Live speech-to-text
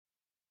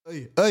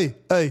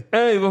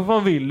Ey, vad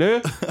fan vill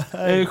du?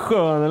 Är du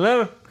skön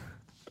eller?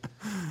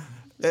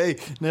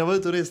 När jag var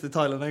ute och reste i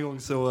Thailand en gång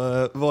så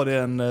var det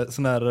en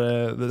sån här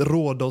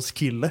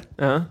Rhodos-kille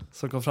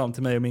som kom fram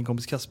till mig och min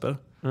kompis Kasper.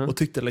 Och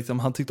tyckte liksom,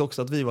 han tyckte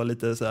också att vi var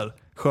lite så här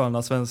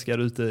sköna svenskar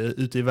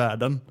ute i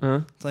världen.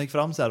 Så han gick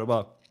fram så här och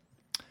bara: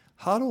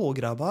 hallå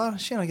grabbar,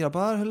 tjena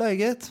grabbar, hur är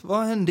läget?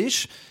 Vad händer?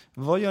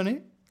 Vad gör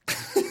ni?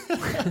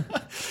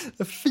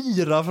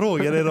 4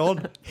 frågor i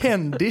rad.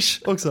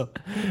 Händish också.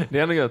 Det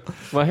är ändå gött.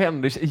 Vad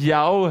händish?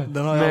 Ja,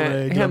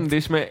 med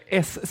händish med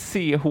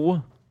SCH.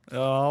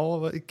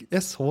 Ja,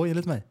 SH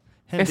enligt mig.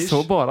 Händish.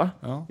 SH bara?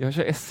 Ja. Jag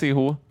kör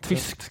SCH.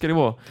 Tyskt ska det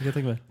vara. Det kan jag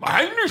tänka mig. Vad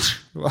händish?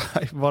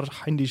 Vad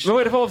händish?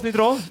 Vad är det för avsnitt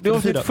då? Det är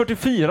avsnitt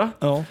 44.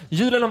 Ja.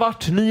 Julen har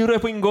varit, nyår är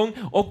på ingång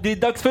och det är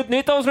dags för ett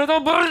nytt avsnitt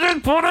av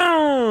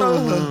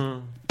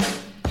Budgetpodden!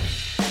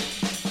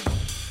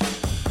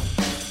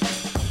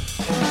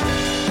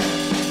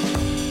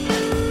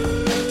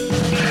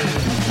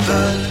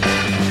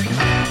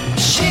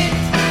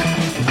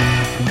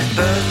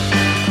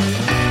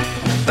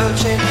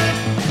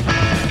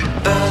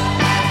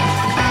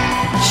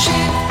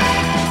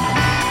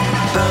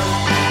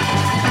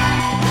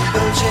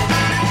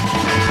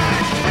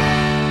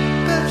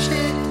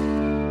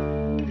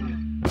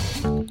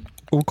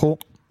 OK.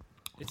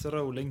 It's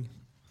rolling.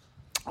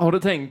 Har du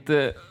tänkt...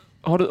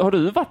 Har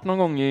du varit någon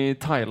gång i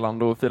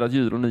Thailand och firat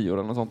jul och nyår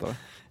eller något sånt där?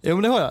 Jo,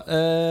 men det har jag.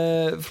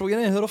 Frågan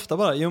är hur ofta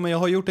bara. Jo, men jag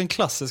har gjort en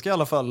klassisk i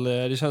alla fall.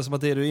 Det känns som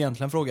att det du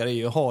egentligen frågar är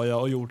ju: har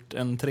jag gjort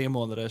en 3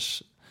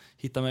 månaders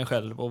hitta mig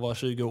själv och vara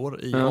 20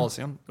 år i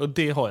Asien? Och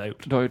det har jag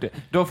gjort. Du har ju det.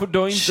 Du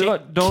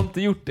har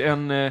inte gjort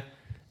en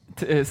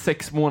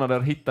 6 månader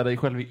hitta dig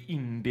själv i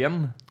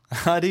Indien?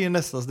 Nej, det är ju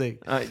nästa steg.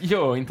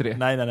 Gör inte det.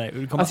 Nej.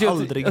 Det kommer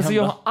aldrig hända.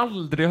 Jag har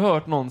aldrig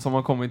hört någon som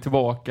har kommit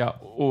tillbaka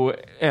och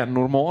är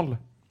normal.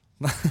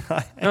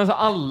 Alltså,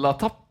 alla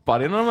tappar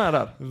det när de är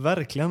där.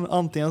 Verkligen.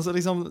 Antingen så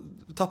liksom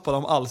tappar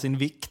de all sin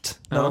vikt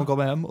när de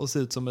kommer hem och ser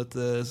ut som ett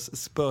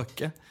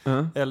spöke.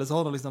 Eller så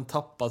har de liksom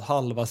tappat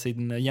halva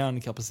sin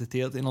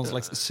hjärnkapacitet i någon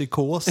slags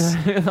psykos.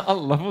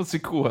 Alla får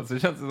psykos. Det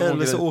känns som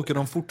eller så åker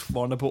de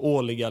fortfarande på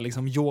årliga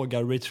liksom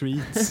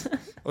yoga-retreats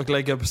och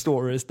lägger upp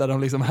stories där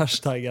de liksom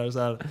hashtaggar så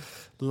här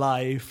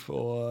life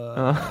och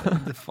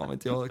det fan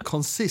vet jag.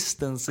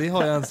 Consistency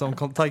har jag en som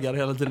taggar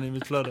hela tiden i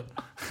mitt flöde.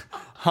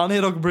 Han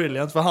är dock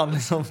brilliant, för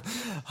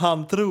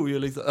han tror ju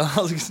liksom,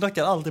 han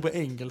snackar alltid på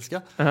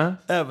engelska.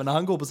 Även när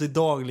han går på sitt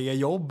dagliga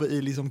jobb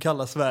i liksom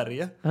kalla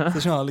Sverige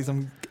så kör han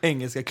liksom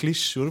engelska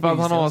klyschor. För att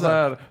han har så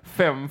här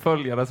 5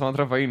 följare som han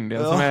träffar i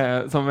Indien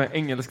som är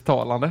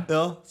engelsktalande.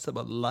 Ja, så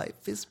bara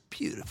life is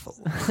beautiful.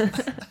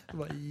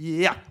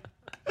 Ja.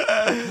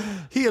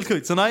 Helt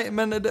sjukt. Så nej,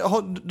 men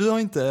du har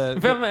inte...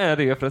 Vem är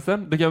det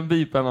förresten? Du kan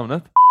bipa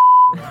namnet.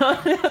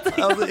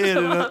 Alltså,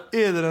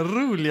 är det den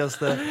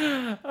roligaste?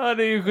 Ja,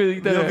 det är ju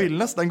sjukt. Jag vill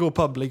nästan gå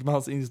public med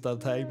hans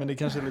Insta-tag, men det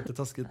kanske är lite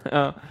taskigt.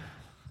 Ja,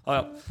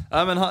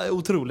 men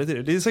otroligt är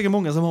det. Det är säkert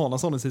många som har någon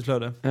sån i sitt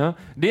flöde. Ja.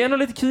 Det är ändå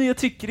lite kul. Jag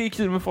tycker det är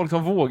kul med folk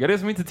som vågar det,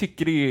 som inte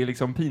tycker det är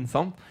liksom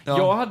pinsamt. Ja.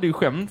 Jag hade ju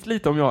skämt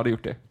lite om jag hade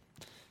gjort det.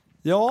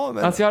 Ja,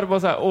 men... Alltså jag hade bara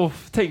så här,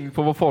 tänkt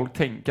på vad folk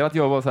tänker. Att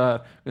jag var så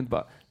här, inte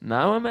bara,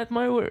 now I'm at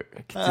my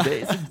work.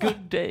 Today is a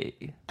good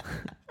day.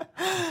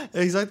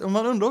 Exakt, och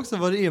man undrar också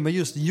vad det är med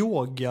just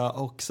yoga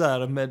och så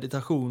här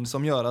meditation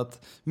som gör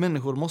att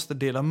människor måste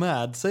dela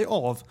med sig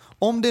av,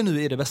 om det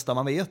nu är det bästa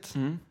man vet.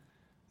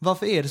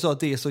 Varför är det så att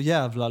det är så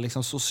jävla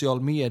liksom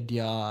social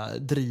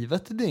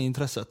media-drivet, det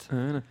intresset?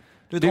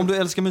 Du vet, om du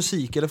älskar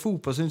musik eller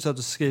fotboll så är det inte så att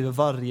du skriver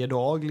varje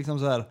dag liksom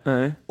så här.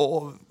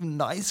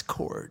 Nice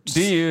chords.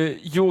 Det är ju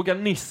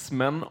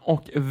yoganismen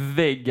och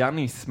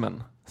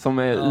veganismen som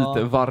är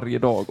ute varje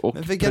dag och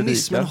men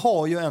veganismen predikar.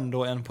 har ju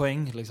ändå en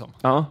poäng liksom.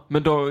 Ja,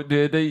 men då,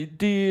 det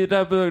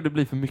där börjar det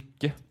bli för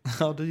mycket.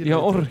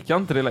 Jag orkar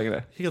inte det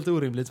längre. Helt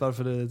orimligt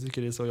varför du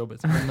tycker det är så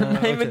jobbigt. Men,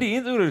 nej, men det är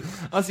inte orimligt.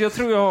 Alltså jag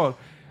tror jag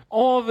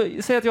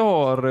har säg att jag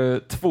har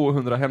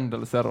 200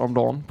 händelser om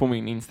dagen på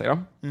min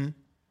Instagram.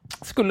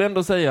 Skulle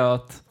ändå säga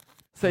att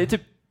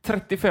typ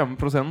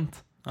 35%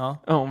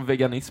 om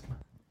veganism.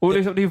 Och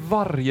liksom, det är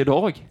varje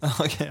dag.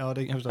 Okej, ja,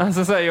 det kan jag förstå.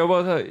 Alltså säger jag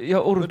bara så här,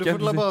 jag orkar. Men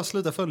du får bara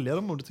sluta följa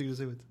dem om du tycker det är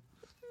så jobbigt.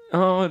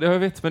 Ja, det jag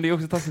vet, men det är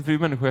också taskigt för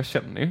människor jag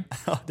känner ju.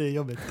 Ja, det är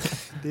jobbigt.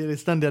 Det är det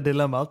ständiga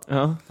dilemmat.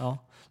 Ja.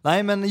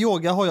 Nej, men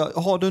yoga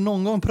har du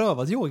någon gång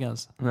prövat yoga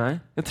ens? Nej,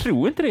 jag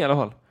tror inte det i alla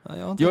fall.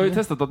 Ja, jag har ju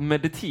testat att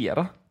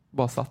meditera.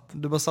 Bara satt.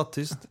 Du bara satt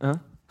tyst? Ja.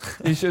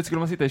 Skulle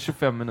man sitta i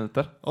 25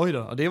 minuter. Oj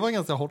då, det var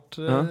ganska hårt.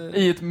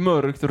 I ett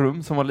mörkt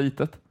rum som var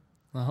litet.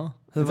 Jaha,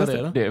 hur var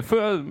det då? Det är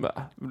för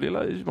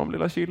man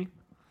blir chill.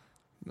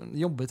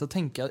 Jobbigt att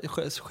tänka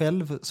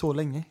själv så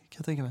länge, kan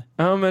jag tänka mig.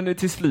 Ja, men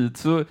till slut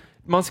så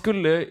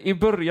i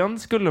början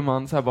skulle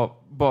man så här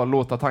bara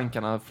låta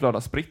tankarna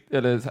flöda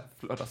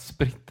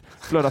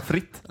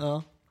fritt.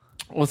 Ja.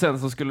 Och sen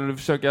så skulle du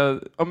försöka,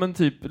 ja men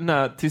typ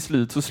till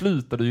slut så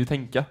slutar du ju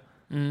tänka.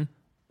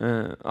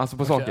 Alltså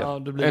på saker. Ja,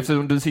 det blir...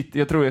 Eftersom du sitter,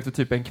 jag tror efter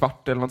typ en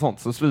kvart eller något sånt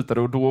så slutar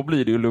du och då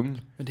blir det ju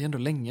lugn. Men det är ändå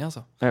länge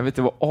alltså. Jag vet,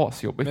 det var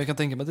asjobbigt. Men jag kan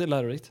tänka mig att det är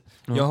lärorikt.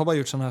 Jag har bara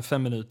gjort sån här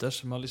 5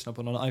 minuter. Man lyssnar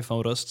på någon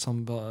iPhone-röst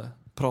som bara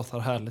pratar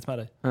härligt med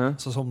dig.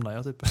 Så somnar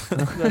jag typ.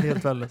 Det är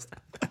helt värdelöst.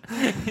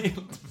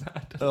 Helt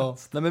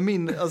värdelöst. Ja. Nej,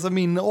 men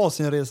min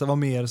Asienresa var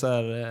mer så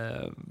här,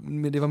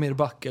 det var mer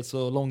buckets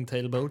och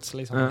longtail boats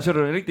liksom.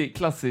 Körde du en riktigt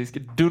klassisk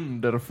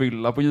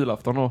dunderfylla på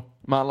julafton då?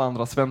 Med alla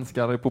andra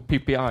svenskar på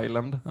Pippi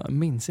Island. Jag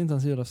minns inte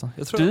ens julafton.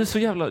 Du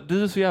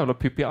är så jävla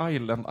Pippi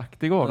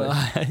Island-aktig av dig.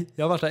 Nej,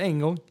 jag har varit där en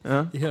gång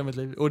i hela mitt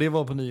liv. Och det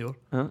var på nyår.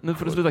 Ja, nu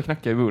får du sluta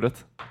knacka i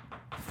bordet.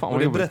 Fan, och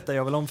det berättade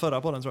jag väl om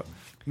förra podden tror jag.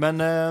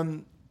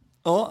 Men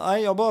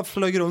jag bara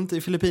flög runt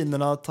i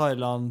Filippinerna,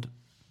 Thailand,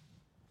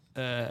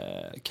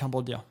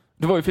 Kambodja.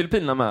 Du var i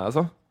Filippinerna med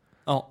alltså?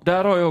 Ja.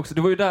 Där har jag också,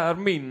 det var ju där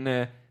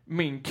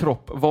min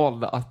kropp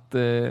valde att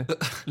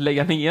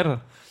lägga ner.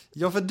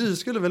 Ja, för du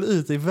skulle väl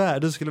ut i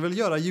världen, du skulle väl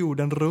göra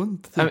jorden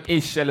runt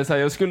typ. Eller så här,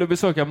 jag skulle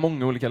besöka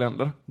många olika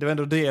länder. Det var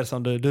ändå det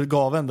som du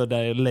gav ändå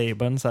där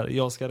labeln så här,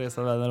 jag ska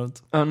resa världen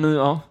runt. Men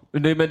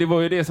det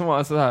var ju det som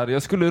var så här,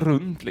 jag skulle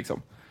runt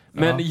liksom.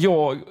 Men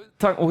jag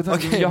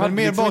hade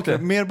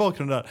mer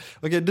bakgrund där.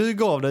 Okej, du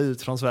gav dig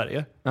ut från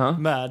Sverige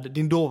med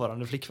din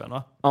dåvarande flickvän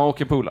va? Ja,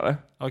 och en polare.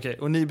 Okej,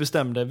 och ni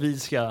bestämde vi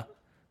ska...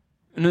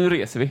 Nu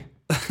reser vi.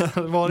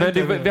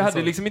 Vi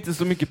hade liksom inte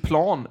så mycket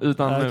plan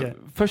utan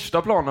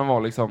första planen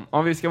var liksom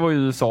vi ska vara i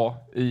USA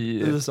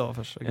i USA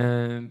först.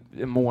 En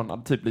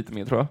månad typ lite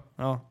mer tror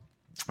jag.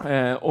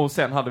 Ja. Och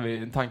sen hade vi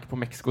en tanke på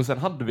Mexiko. Sen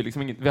hade vi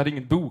liksom vi hade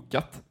inget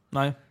bokat.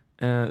 Nej.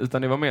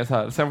 Utan det var mer så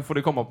här, sen får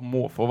det komma på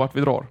måfå vart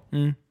vi drar.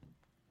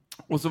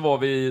 Och så var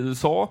vi i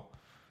USA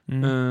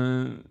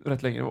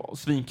rätt länge, det var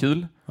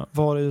svinkul. Ja.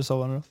 Var i USA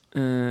var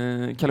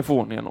det då?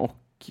 Kalifornien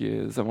och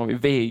sen var vi i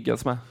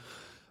Vegas med.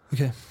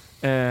 Okej.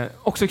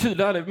 Också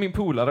kul, min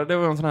polare, det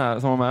var en sån här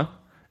som var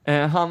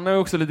med. Han är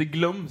också lite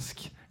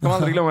glömsk. Jag kan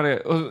aldrig glömma det.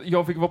 Och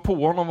jag fick vara på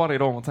honom varje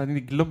dag och inte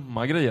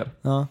glömma grejer.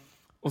 Ja.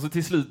 Och så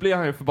till slut blev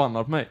han ju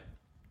förbannad på mig.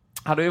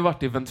 Hade ju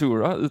varit i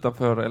Ventura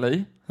utanför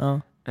LA. Ja.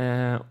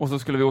 Och så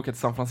skulle vi åka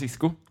till San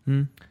Francisco.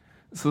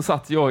 Så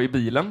satt jag i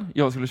bilen,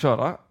 jag skulle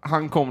köra.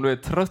 Han kom,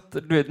 trött,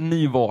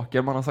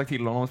 nyvaken. Man har sagt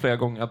till honom flera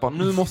gånger att bara,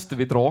 nu måste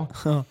vi dra.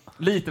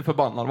 Lite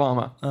förbannad var han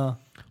med.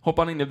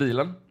 Hoppade han in i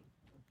bilen.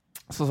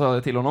 Så sa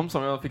jag till honom,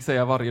 som jag fick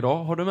säga varje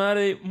dag: har du med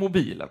dig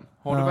mobilen?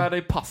 Har du med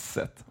dig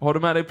passet? Har du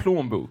med dig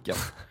plånboken?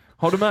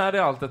 Har du med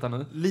dig allt detta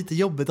nu? Lite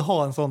jobbigt att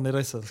ha en sån i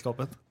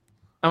resesällskapet.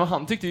 Men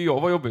han tyckte ju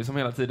jag var jobbig som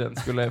hela tiden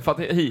skulle... För att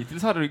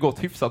hittills hade det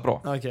gått hyfsat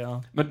bra.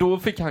 Men då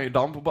fick han ju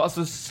damp och bara,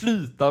 alltså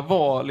sluta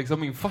vara liksom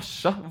min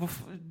farsa.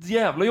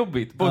 Jävla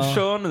jobbigt. Bara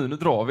kör nu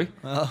drar vi.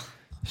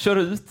 Kör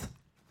ut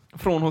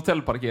från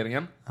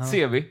hotellparkeringen.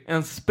 Ser vi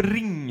en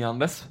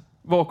springandes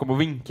bakom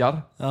och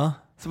vinkar.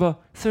 Så bara,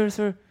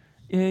 sir,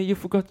 you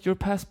forgot your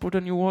passport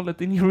and your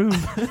wallet in your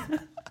room.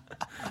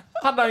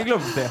 Hade han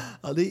glömt det?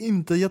 Ja, det är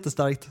inte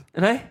jättestarkt.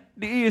 Nej,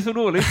 det är så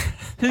dåligt.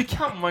 Hur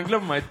kan man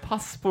glömma ett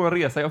pass på en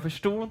resa? Jag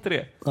förstår inte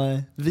det.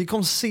 Nej, vi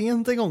kom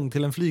sent en gång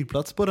till en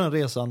flygplats på den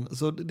resan.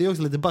 Så det är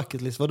också lite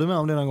bucket list. Var du med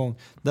om det någon gång?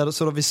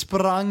 Så då vi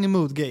sprang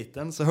mot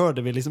gaten så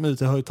hörde vi liksom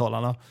ut i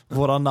högtalarna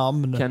våra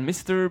namn. Can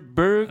Mr.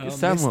 Berg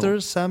Samuel? Mr.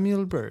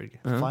 Samuel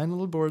Berg.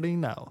 Final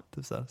boarding now.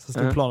 Typ så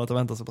står planet och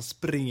väntar, så bara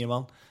springer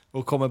man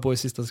och kommer på i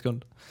sista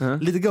sekund.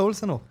 Lite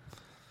goals ändå.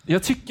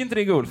 Jag tycker inte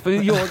det är gold.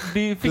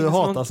 För du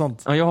hatar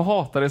sånt. Ja, jag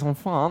hatar det som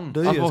fan.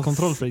 Du är ju ett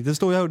kontrollfreak. Du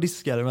står ju här och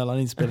diskar mellan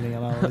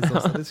inspelningarna. Och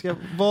liksom, så det ska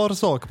vara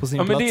sak på sin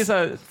plats. Men det är så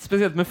här,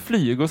 speciellt med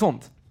flyg och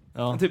sånt.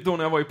 Ja. Typ då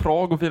när jag var i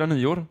Prag och firade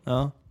nyår.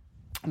 Ja.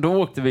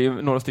 Då åkte vi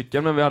några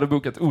stycken, men vi hade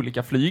bokat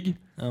olika flyg.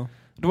 Ja.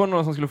 Då var det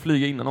några som skulle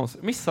flyga innan oss.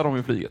 Missade de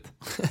ju flyget.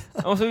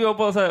 Och så jag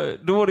bara så här,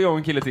 då var det jag och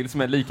en kille till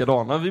som är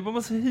likadana. Vi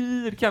bara, så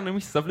hur kan du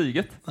missa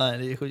flyget? Nej,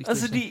 det är sjukt.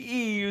 Alltså det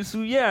är ju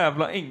så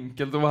jävla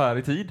enkelt att vara här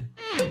i tid.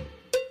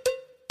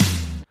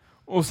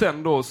 Och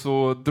sen då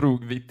så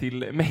drog vi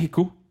till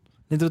Mexiko.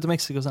 Ni drog till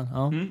Mexiko sen?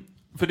 Ja.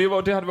 För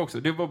det hade vi också,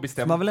 det var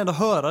bestämt. Man vill ändå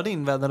höra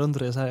din värld runt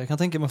det så här. Jag kan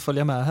tänka mig att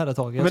följa med här ett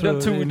tag. Men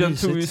den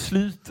tog ju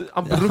slut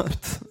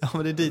abrupt. Ja,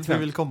 men det är dit vi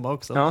vill komma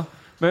också. Ja.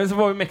 Men så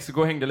var vi i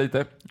Mexiko och hängde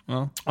lite.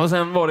 Ja.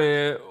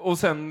 Och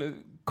sen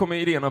kom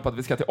idén upp att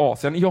vi ska till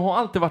Asien. Jag har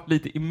alltid varit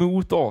lite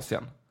emot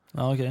Asien.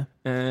 Ja, okej.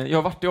 Jag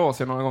har varit i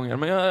Asien några gånger,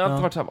 men jag har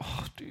alltid varit så här,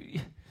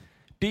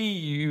 det är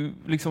ju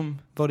liksom...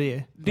 Vad det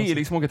är? Det är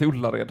liksom åka till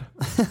Ullared.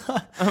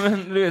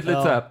 Men du vet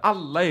lite så här,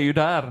 alla är ju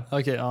där.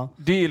 Okej, ja.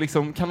 Det är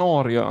liksom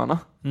Kanarieöarna,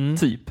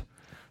 typ.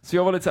 Så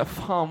jag var lite så här,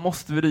 fan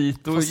måste vi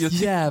dit? Och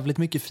jävligt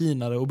mycket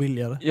finare och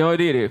billigare. Ja,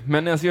 det är det.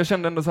 Men alltså, jag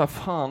kände ändå så här,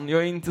 fan,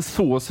 jag är inte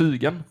så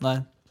sugen.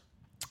 Nej.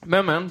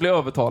 Men blev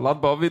övertalad,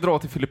 bara vi drar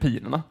till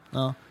Filippinerna.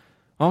 Ja.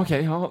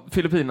 Okej,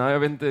 Filippinerna, jag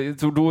vet inte,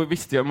 så då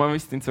visste man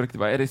visste inte så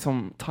riktigt, är det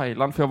som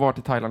Thailand? För jag har varit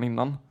i Thailand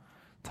innan.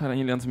 Thailand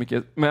gillar jag inte så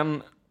mycket,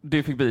 men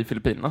det fick bli i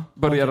Filippinerna.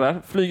 Började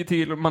där, flyger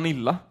till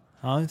Manila.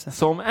 Ja,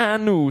 som är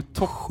nog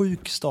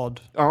sjuk stad.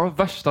 Ja,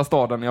 värsta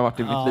staden jag har varit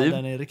i mitt liv.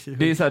 Den är riktigt sjuk.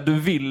 Det är så här, du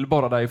vill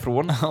bara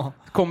därifrån.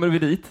 Kommer vi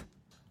dit?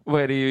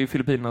 Vad är det i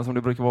Filippinerna som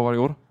det brukar vara varje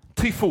år?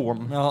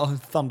 tyfon. Ja,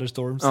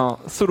 thunderstorms. Ja,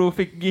 så då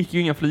gick ju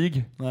inga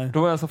flyg. Nej. Då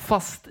var jag alltså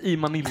fast i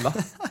Manila.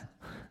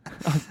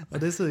 Ja,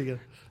 det suger.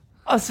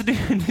 Alltså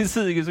det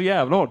suger så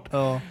jävla hårt.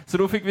 Ja. Så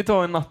då fick vi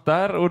ta en natt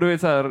där och du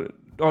vet så här,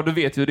 ja du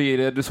vet ju det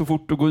är det så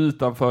fort du går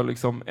utanför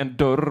liksom en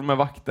dörr med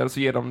vakter så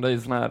ger de dig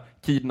sån här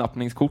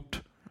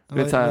kidnappningskort. Du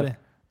vet så här,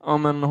 ja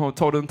men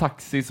tar du en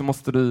taxi så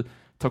måste du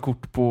ta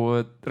kort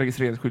på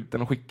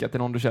registreringsskylten och skicka till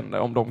någon du känner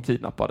om de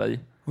kidnappar dig.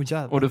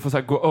 Och du får så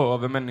här gå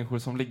över människor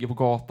som ligger på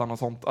gatan och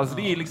sånt. Alltså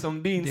det är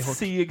liksom, det är en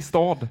seg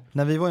stad.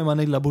 När vi var i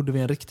Manila bodde vi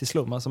i en riktig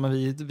slum. Alltså, men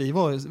vi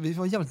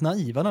var jävligt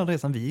naiva den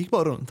resan. Vi gick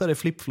bara runt där i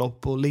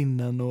flip-flop och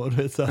linnen och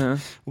det så här,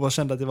 och bara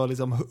kände att det var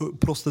liksom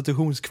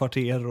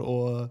prostitutionskvarter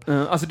och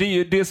alltså det är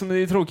ju det som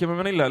är tråkigt med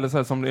Manila eller så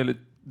här, som det är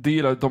det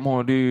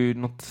är ju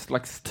något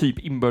slags typ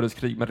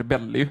inbördeskrig med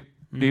rebeller.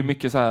 Det är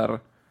mycket så här,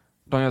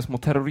 de gör små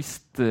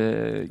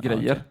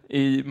terroristgrejer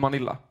i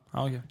Manila.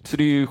 Okay. Så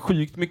det är ju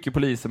sjukt mycket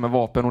poliser med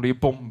vapen och det är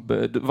bomb.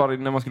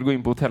 När man skulle gå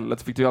in på hotellet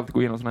så fick du ju alltid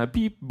gå igenom såna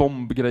här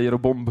bombgrejer och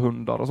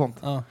bombhundar och sånt.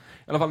 I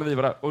alla fall när vi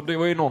var där. Och det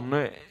var ju någon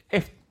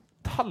ett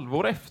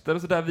halvår efter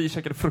så där vi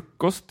käkade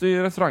frukost i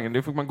restaurangen.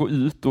 Det fick man gå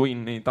ut och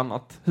in i ett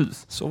annat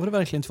hus. Så var det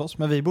verkligen inte för oss.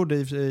 Men vi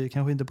bodde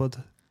kanske inte på ett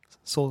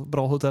så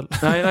bra hotell.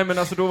 Nej, men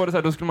alltså då var det så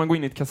här, då skulle man gå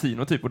in i ett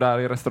kasino typ och där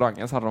i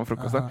restaurangen så hade de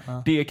frukosten.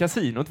 Det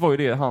kasinot var ju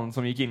det han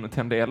som gick in och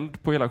tände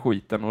eld på hela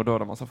skiten och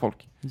dödade massa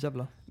folk.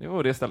 Jävla. Det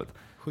var det stället.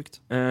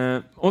 Sjukt.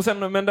 Och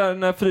sen men där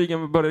när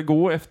flygen började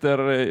gå efter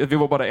vi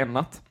var bara en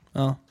natt.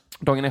 Ja.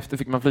 Dagen efter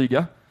fick man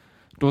flyga.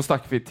 Då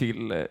stack vi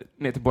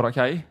ner till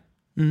Boracay.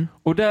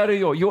 Och där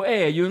är jag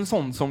är ju en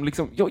sån som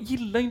liksom, jag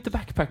gillar inte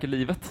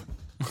backpackerlivet.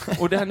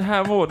 Och den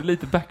här var det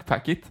lite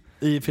backpackigt.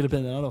 I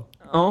Filippinerna då?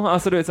 Ja,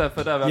 alltså det är så här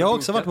för där jag har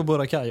också varit på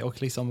Boracay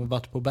och liksom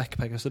varit på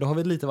backpacker, så då har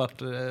vi lite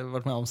varit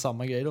med om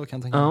samma grej då, kan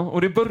jag tänka. Ja,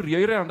 och det börjar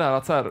ju redan där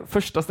att så här,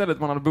 första stället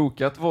man hade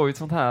bokat var ju ett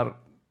sånt här,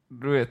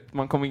 du vet,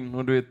 man kom in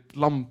och du vet,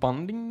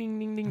 lampan ding ding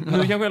ding ding. Nu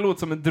kanske jag låter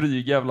som en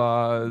dryg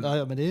jävla...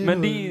 Ja, men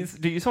det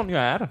är ju sån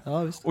jag är. Ja,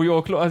 visst. Och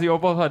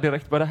jag bara så här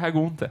direkt, bara det här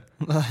går inte.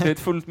 Det är ett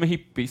fullt med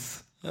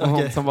hippies.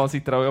 Och som bara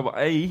sitter där och jag bara,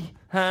 nej,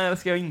 här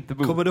ska jag inte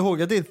bo. Kommer du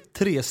ihåg att det är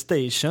 3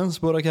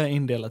 stations Boracay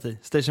indelat i?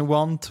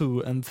 Station 1,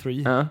 2 and 3.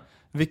 Ja.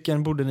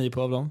 Vilken bodde ni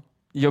på av dem?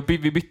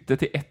 Vi bytte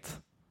till 1.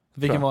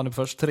 Vilken var ni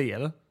först? 3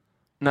 eller?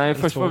 Nej,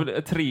 eller först 2? var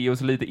det 3 och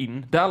så lite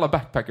in. Det är alla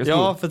backpackers.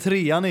 Ja, för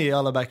 3an är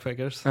alla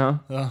backpackers. Ja.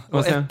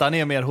 Och sen, 1an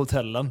är mer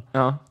hotellen.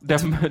 Ja,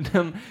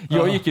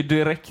 jag gick ju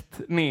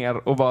direkt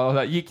ner och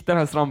bara gick den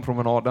här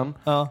strandpromenaden.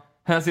 Ja.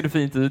 Här ser det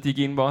fint ut. Gick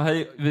in bara,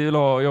 hej, jag vill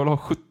ha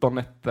 17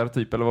 nätter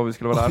typ, eller vad vi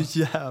skulle vara där.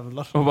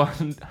 Jävlar. Och bara,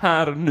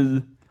 här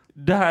nu.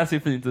 Det här ser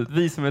fint ut.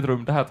 Visa mig ett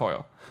rum, det här tar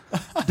jag.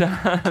 Det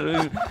här,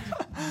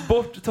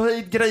 bort, ta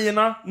hit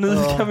grejerna. Nu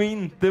ska vi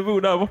inte bo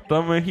där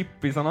borta med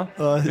hippisarna.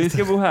 Vi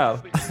ska bo här.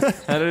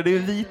 Här är det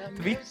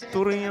vitt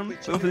och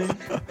rent och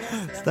fint.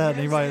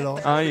 Städning varje dag.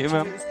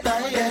 Jajamän.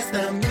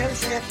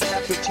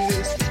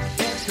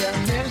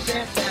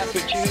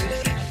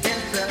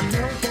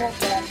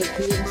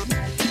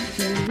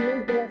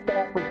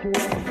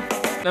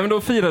 Nej, men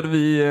då firade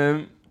vi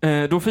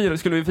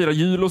skulle vi fira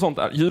jul och sånt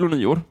där. Jul och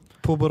nyår.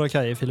 På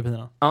Boracay i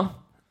Filippinerna. Ja.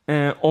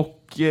 Det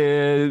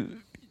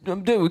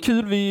var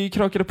kul, vi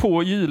krökade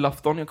på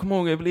julafton. Jag kommer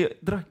ihåg att jag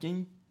drack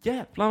en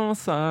jävla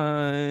massa.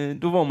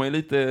 Då var man ju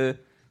lite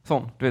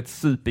sån, du vet,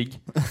 supig.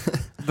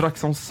 Drack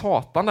som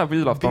satan där på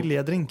julafton.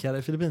 Billiga drinkar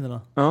i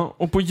Filippinerna. Ja,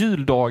 och på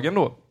juldagen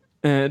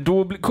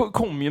då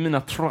kom ju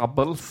mina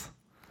troubles.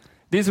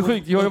 Det är så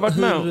sjukt, jag har ju varit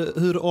med.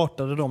 Hur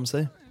artade de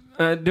sig?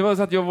 Det var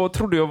så att jag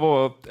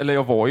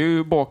var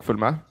ju bakfull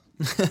med.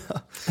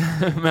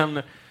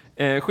 Men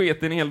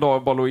sket en hel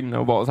dag, bara låg inne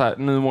och bara så här,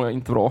 nu mår jag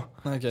inte bra.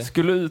 Okay.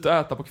 Skulle ut och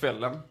äta på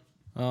kvällen.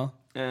 Ja.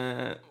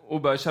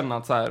 Och började känna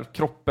att så här,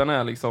 kroppen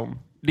är liksom,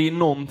 det är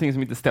någonting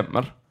som inte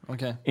stämmer.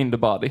 Okay. In the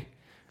body.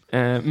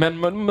 Men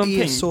man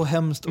det är så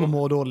hemskt att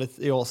må dåligt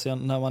i Asien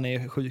när man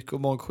är sjuk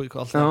och magsjuk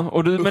och allt. Ja,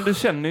 och men du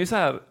känner ju så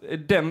här,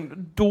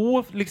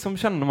 då liksom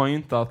känner man ju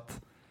inte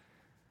att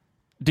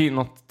det är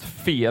något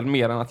fel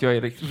mer än att jag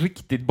är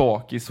riktigt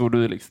bakis och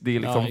det är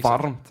liksom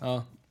varmt.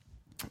 Ja.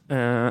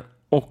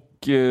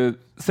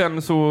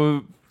 Sen så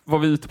var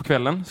vi ute på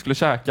kvällen, skulle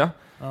käka.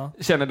 Ja.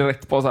 Känner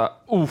direkt på så här,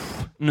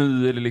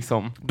 nu är det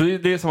liksom,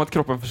 det är som att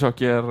kroppen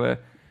försöker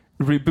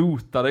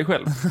reboota dig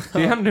själv.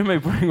 Det hände ju mig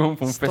på en gång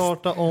på en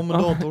starta om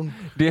datorn.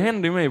 Det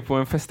hände ju mig på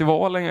en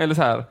festival, eller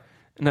så här,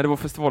 när det var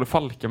festival i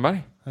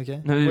Falkenberg.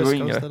 Okay. När vi var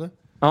yngre.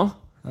 Ja.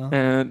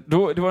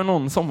 Då det var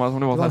någon sommar som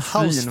det var så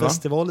här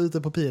housefestival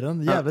ute på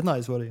piren. Jävligt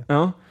nice var det.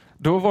 Ja.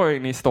 Då var jag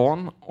inne i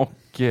stan och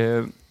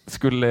jag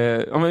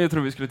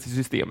tror vi skulle till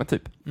Systemet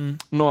typ.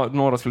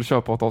 Några skulle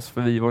köpa åt oss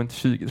för vi var inte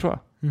 20 tror jag.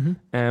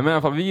 Men i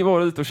alla fall, vi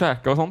var ute och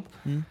käkade och sånt.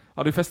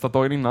 Hade ju festat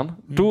dagen innan.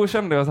 Då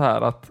kände jag så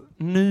här att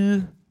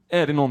nu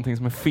är det någonting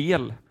som är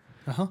fel.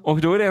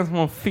 Och då är det en som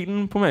har en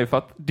film på mig för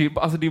att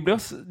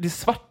det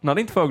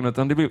svartnade inte för ögonen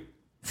utan det blev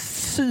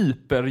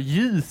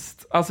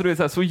superljust. Alltså det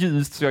är så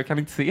ljust så jag kan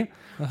inte se.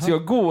 Så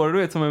jag går, du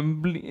vet, som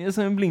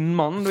en blind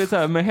man, du vet, så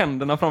här, med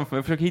händerna framför mig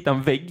och försöker hitta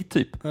en vägg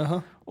typ.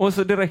 Och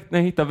så direkt när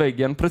jag hittar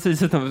väggen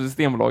precis utanför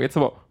Systembolaget så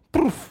bara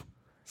puff,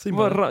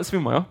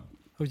 Svimmar jag.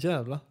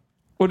 Jävlar.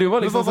 Och det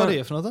var liksom men vad var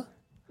det för något då?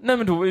 Nej,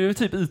 men då var det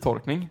typ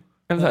uttorkning.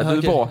 Eller så här,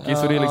 du är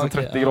bakis och det är liksom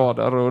 30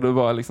 grader och du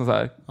bara liksom så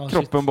här,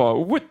 kroppen bara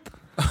wow.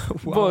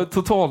 Bara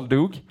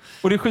totaldog.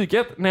 Och det sjuka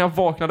är att när jag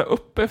vaknade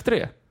upp efter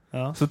det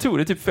så tog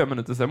det typ 5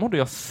 minuter sen mådde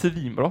jag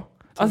svinbra.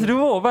 Alltså det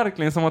var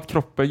verkligen som att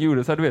kroppen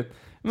gjorde så här, du vet.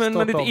 Men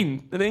när ditt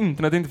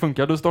internet inte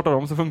funkar, du startar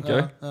om så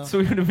funkar det.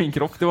 Så gjorde min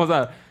kropp. Det var så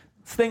här,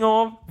 stäng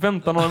av,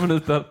 vänta några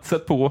minuter,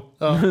 sätt på.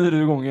 Nu är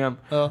du igång igen.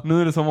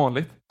 Nu är det som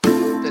vanligt.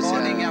 Det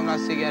var din gamla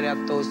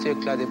cigarett och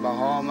cyklade i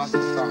Bahamas.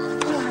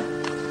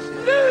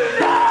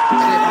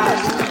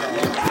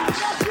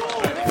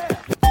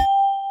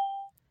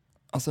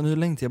 Alltså nu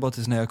längtar jag bara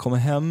tills när jag kommer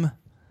hem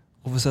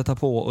och får sätta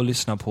på och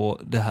lyssna på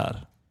det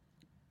här.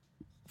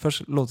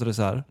 Först låter det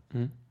så här.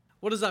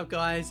 What is up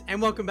guys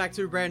and welcome back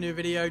to a brand new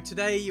video.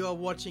 Today you are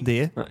watching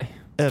det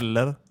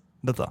eller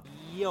detta.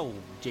 Yo,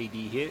 JD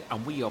here,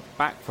 and we are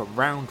back for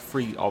round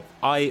 3 of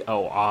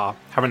IOR,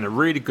 having a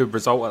really good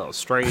result at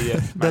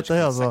Australia. Detta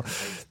är alltså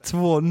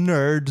 2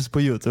 nerds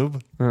på YouTube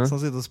som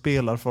sitter och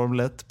spelar Formel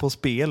 1 på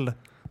spel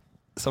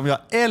som jag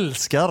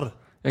älskar.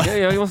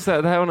 Jag måste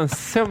säga, det här var den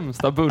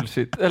sämsta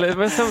bullshit, eller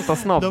den sämsta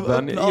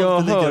snabben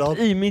jag har hört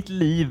i mitt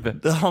liv.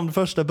 Han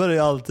första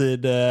börjar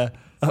alltid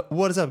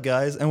what is up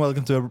guys and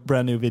welcome to a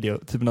brand new video,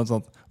 typ något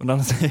sånt. Och när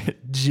han säger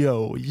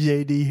Joe,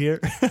 JD here.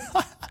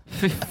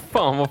 Fy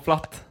fan vad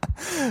platt.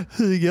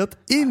 Hyget,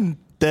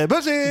 inte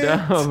bullshit!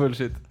 Det var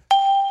bullshit.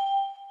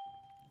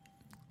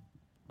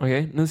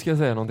 Okej, nu ska jag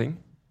säga någonting.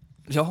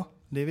 Ja,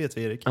 det vet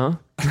vi Erik. Ja.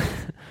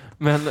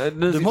 Men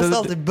du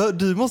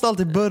måste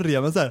alltid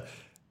börja med så här.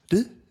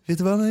 Du, vet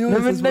du vad jag gör?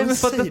 Nej men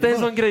för att det är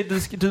en sån grej,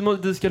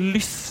 du ska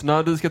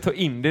lyssna, du ska ta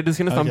in det, du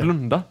ska nästan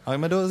blunda. Ja,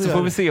 men då så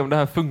får vi se om det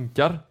här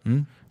funkar.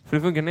 För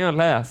det funkar när jag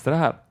läste det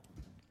här.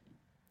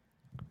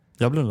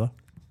 Jag blundar.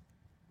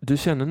 Du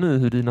känner nu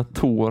hur dina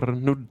tår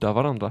nuddar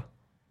varandra.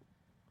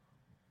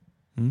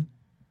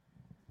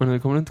 Men nu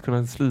kommer du inte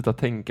kunna sluta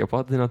tänka på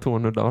att dina tår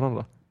nuddar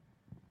varandra.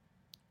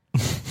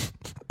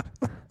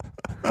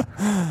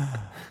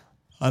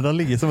 Ja, de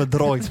ligger som ett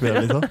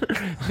dragspel liksom.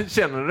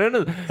 Känner du det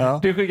nu? Ja.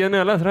 Det skickar när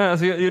jag läser det här.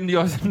 Alltså jag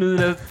nu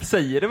när jag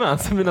säger det med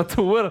alltså mina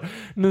tår.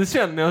 Nu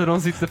känner jag hur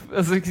de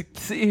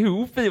sitter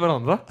ihop i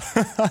varandra.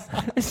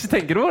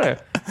 Tänker du på det?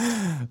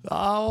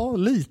 Ja,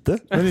 lite.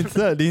 Men inte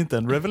så här, det är inte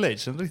en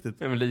revelation riktigt.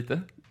 Ja, men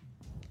lite.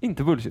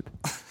 Inte bullshit.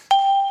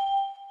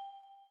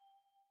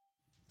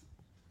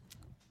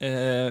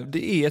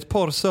 Det är ett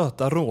par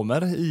söta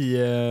romer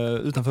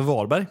utanför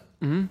Varberg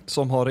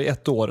som har i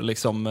 1 år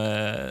liksom,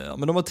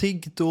 men de har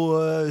tiggt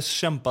och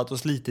kämpat och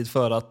slitit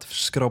för att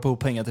skrapa ihop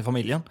pengar till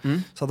familjen.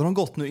 Så hade de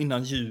gått nu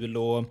innan jul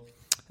och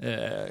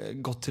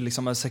gått till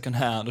liksom en second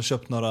hand och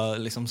köpt några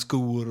liksom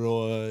skor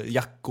och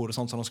jackor och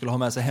sånt som de skulle ha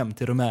med sig hem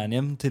till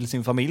Rumänien till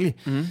sin familj.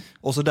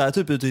 Och så där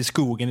typ ute i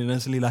skogen i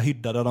den så lilla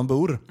hydda där de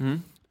bor.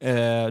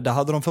 Där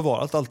hade de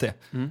förvarat allt det.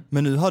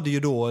 Men nu hade ju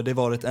då det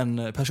varit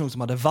en person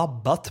som hade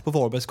vabbat på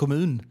Varbergs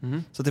kommun.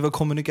 Så det var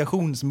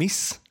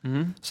kommunikationsmiss.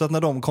 Så att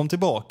när de kom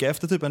tillbaka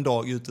efter typ en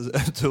dag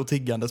ute och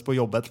tiggandes på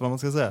jobbet, vad man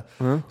ska säga,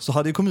 så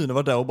hade ju kommunen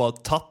varit där och bara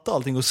tagit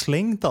allting och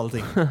slängt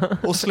allting.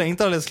 Och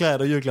slängt alla deras kläder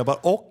och julklappar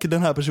och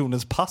den här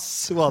personens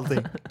pass och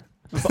allting.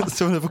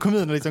 Så nu får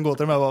kommunen liksom gå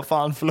till de här och bara,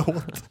 fan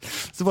förlåt.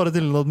 Så var det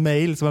till något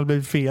mail som hade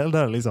blivit fel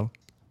där liksom.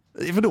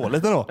 Det är för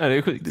dåligt ändå. Ja, det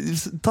är sjukt. Det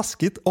är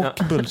taskigt och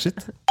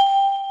bullshit.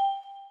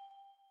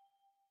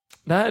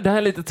 Det här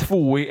är lite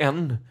 2 i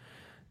en.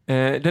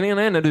 Den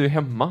ena är när du är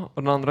hemma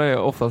och den andra är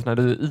oftast när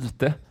du är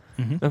ute.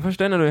 Den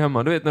första är när du är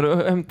hemma. Du vet när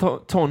du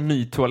tar en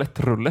ny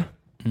toalettrulle.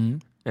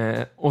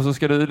 Och så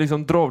ska du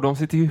liksom dra av dem,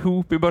 sitter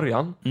ihop i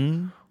början.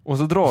 Och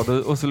så drar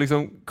du och så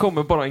liksom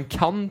kommer bara en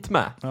kant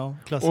med. Ja,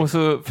 och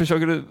så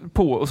försöker du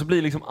på och så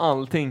blir liksom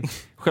allting,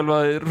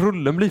 själva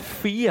rullen blir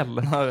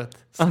fel. Jag vet.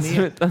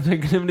 Alltså,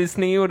 den blir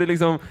sned och det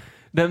liksom,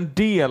 den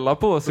delar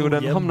på sig och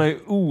den hamnar i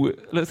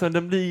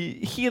den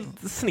blir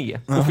helt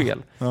sned och fel.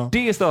 Ja.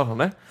 Det är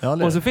störande. Ja,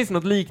 det är. Och så finns det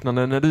något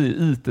liknande när du är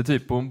ute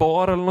typ på en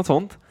bar eller något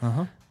sånt.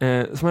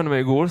 Som hände mig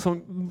igår,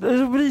 som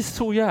jag blir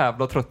så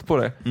jävla trött på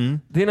det.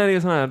 Det är när det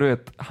är sån här, du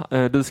vet,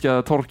 du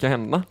ska torka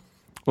händerna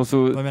och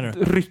så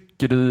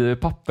rycker du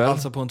papper.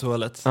 Alltså på en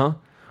toalett. Ja.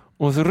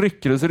 Och så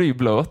rycker du så det är ju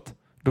blöt.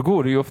 Då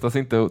går det ju oftast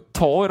inte att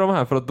ta i de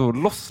här för att då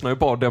lossnar ju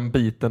bara den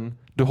biten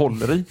du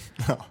håller i.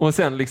 Och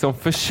sen liksom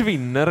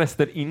försvinner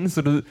resten in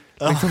så du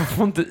liksom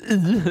får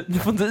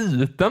inte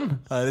ut den.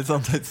 Nej, det är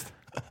sant.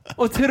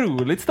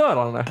 Otroligt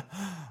störande.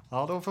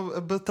 Ja, de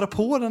får bättra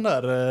på den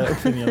där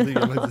uppfinningen tycker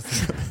jag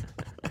faktiskt.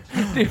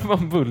 Det är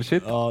fan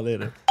bullshit. Ja, det är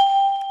det.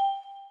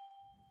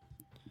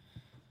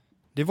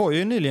 Det var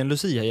ju nyligen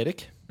Lucia,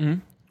 Erik.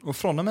 Och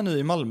från och med nu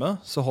i Malmö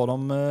så har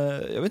de,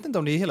 jag vet inte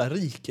om det är hela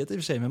riket i och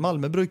för sig, men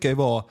Malmö brukar ju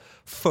vara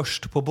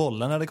först på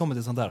bollen när det kommer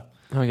till sånt här.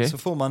 Okay. Så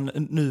får man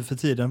nu för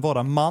tiden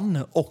vara man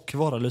och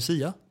vara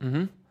Lucia.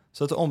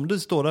 Så att om du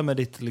står där med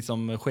ditt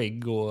liksom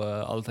skägg och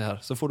allt det här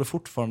så får du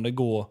fortfarande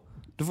gå,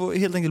 du får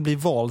helt enkelt bli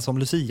vald som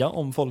Lucia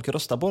om folk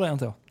röstar på dig,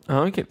 antar jag.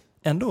 Ja, okej.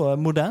 Ändå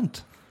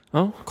modernt.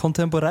 Ja.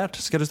 Kontemporärt.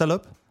 Ska du ställa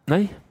upp?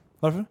 Nej.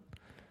 Varför?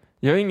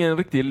 Jag är ingen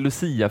riktig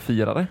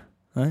Lucia-firare.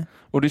 Nej.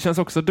 Och det känns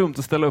också dumt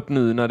att ställa upp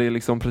nu när det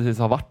liksom precis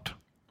har varit.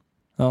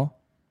 Ja.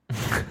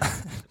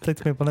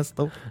 Tänkte mer på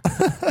nästa år.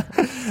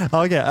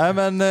 Okej,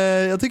 men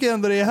jag tycker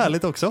ändå det är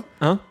härligt också.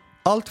 Ja.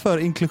 Allt för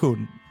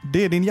inklusion.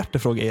 Det är din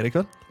hjärtefråga, Erik,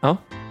 väl? Ja.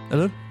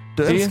 Eller?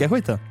 Du älskar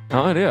skiten.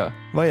 Ja, det gör jag.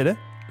 Vad är det?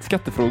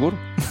 Skattefrågor.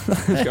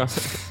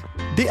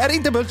 Det är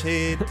inte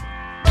bullshit!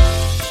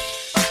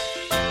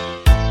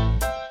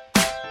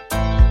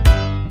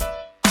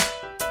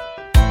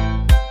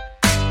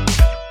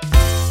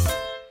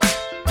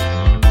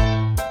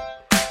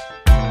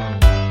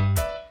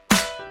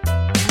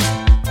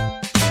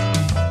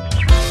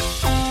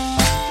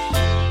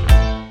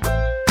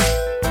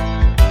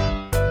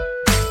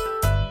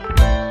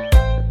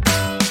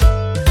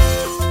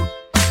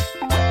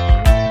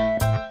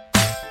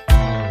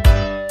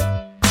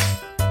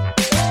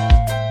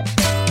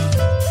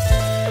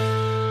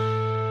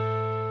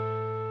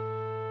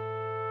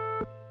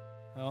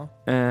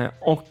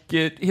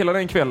 Hela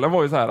den kvällen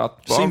var ju så här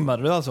att...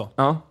 Simmade du alltså?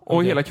 Ja, och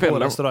okay. hela kvällen...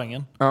 På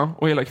restaurangen? Ja,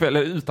 och hela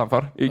kvällen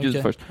utanför i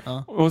Gud först.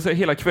 Ja. Och så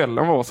hela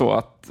kvällen var så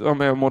att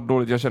jag mådde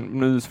dåligt, jag kände,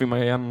 nu svimmar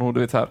jag igen och du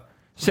vet så här.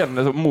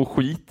 Kände så, må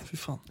skit. Fy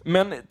fan.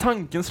 Men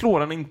tanken slår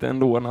den inte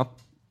ändå än att...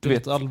 Du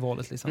vet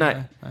allvarligt liksom.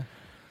 Nej.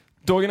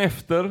 Dagen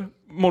efter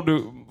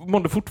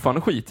mådde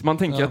fortfarande skit. Man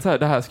tänker att så här,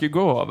 det här ska ju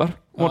gå över.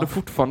 Mådde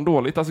fortfarande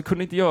dåligt, alltså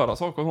kunde inte göra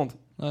saker och sånt.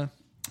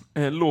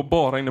 Nej. Låg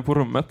bara inne på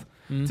rummet.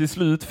 Till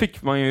slut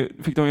fick de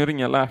ju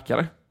ringa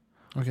läkare.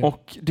 Okay.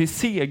 Och det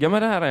sega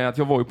med det här är att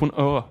jag var ju på en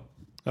ö.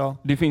 Ja.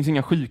 Det finns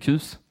inga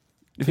sjukhus.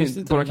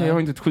 Boracay har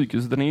inte ett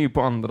sjukhus, den är ju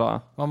på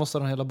andra... Man måste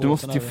ha hela båten. Du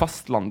måste till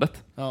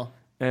fastlandet. Ja.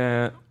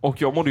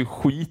 Och jag mådde ju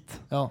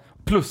skit. Ja.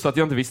 Plus att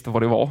jag inte visste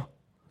vad det var.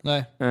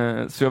 Nej.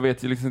 Så jag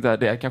vet ju liksom inte,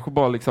 det kanske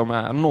bara liksom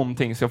är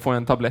någonting så jag får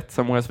en tablett,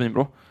 sen mår jag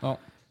svinbra. Ja.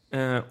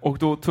 Och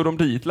då tog de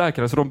dit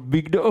läkare så de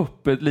byggde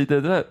upp ett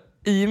litet...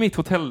 I mitt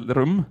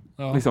hotellrum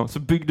liksom, så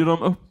byggde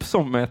de upp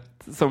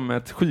som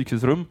ett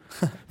sjukhusrum.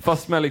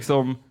 Fast med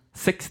liksom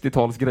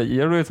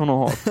 60-talsgrejer, du vet, som de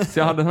har. Så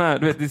jag hade den här,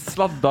 du vet, det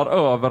sladdar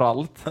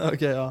överallt.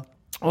 Okay, ja.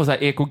 Och så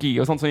här EKG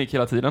och sånt som gick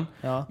hela tiden.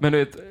 Ja. Men du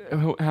vet,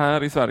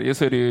 här i Sverige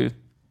så är det ju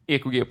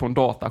EKG på en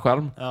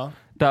dataskärm. Ja.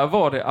 Där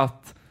var det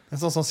att... En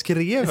sån som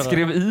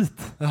skrev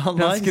ut. Ja,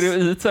 den skrev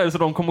ut så här, så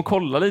de kom och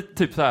kollade lite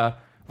typ så här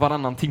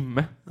varannan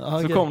timme. Ja,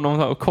 okay. Så kom de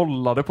så här och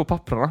kollade på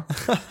papperna.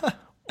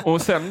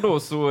 Och sen då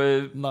så...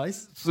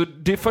 Nice. Så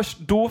det först,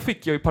 då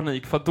fick jag ju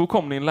panik för att då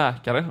kom det en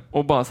läkare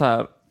och bara så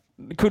här...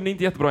 Kunde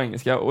inte jättebra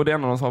engelska och det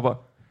enda de sa bara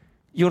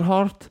your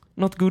heart,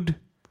 not good.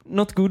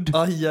 Not good.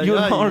 Your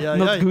heart,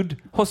 not good.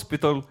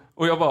 Hospital.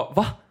 Och jag bara,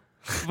 va?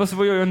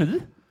 Vad gör jag nu?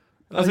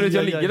 Alltså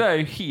jag ligger där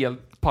ju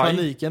helt paj.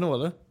 Paniken då,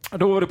 eller?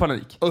 Då var det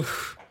panik.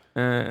 Usch.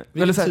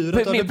 Vilken tur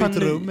att du hade bytt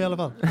rum i alla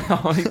fall.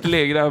 Ja, inte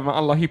lägger där med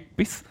alla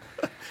hippies.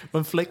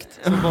 En fläkt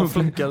som bara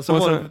funkar.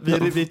 Så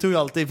vi tog ju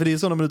alltid, för det är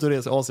sådana minuter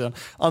i Asien.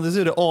 Antingen så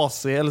är det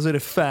AC eller så är det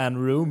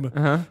fan room.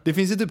 Det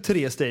finns ju typ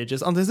 3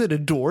 stages. Antingen så är det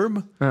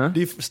dorm.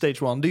 Det är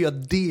stage 1. Det är ju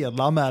att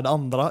dela med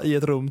andra i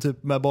ett rum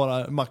typ med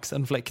bara max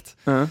en fläkt.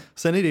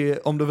 Sen är det ju,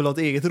 om du vill ha ett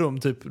eget rum,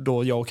 typ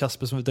då jag och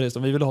Kasper som vi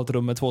om vi ville ha ett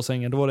rum med 2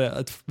 sängar, då var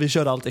det vi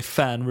körde alltid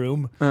fan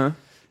room.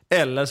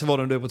 Eller så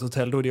var det på ett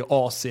hotell, då är det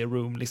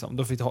AC-room liksom.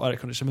 Då fick du ha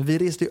aircondition. Men vi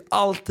reste ju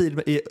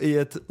alltid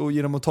och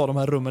genom att ta de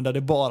här rummen där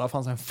det bara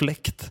fanns en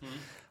fläkt.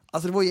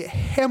 Alltså det var ju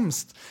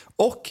hemskt.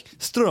 Och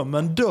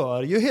strömmen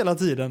dör ju hela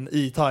tiden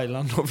i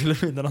Thailand och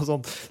Filippinerna och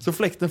sånt. Så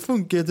fläkten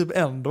funkar ju typ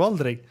ändå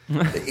aldrig.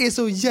 Det är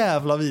så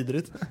jävla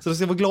vidrigt. Så jag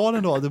ska vara glad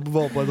ändå att du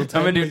var på ett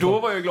hotell. Ja, men det, då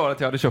var jag glad att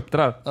jag hade köpt det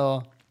där.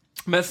 Ja.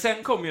 Men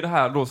sen kom ju det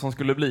här då som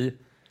skulle bli...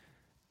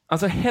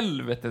 Alltså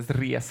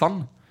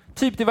helvetesresan.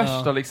 Typ det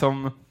värsta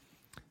liksom...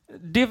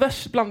 Det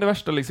är bland det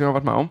värsta liksom jag har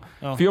varit med om.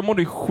 Ja. För jag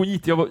mådde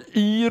skit. Jag var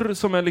yr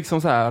som är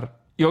liksom så här...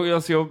 Jag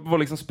var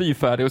liksom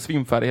spyfärdig och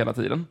svimfärdig hela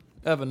tiden.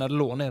 Även när det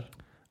låg ner?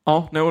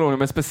 Ja, när jag låg ner.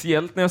 Men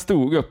speciellt när jag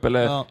stod upp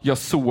eller jag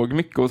såg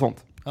mycket och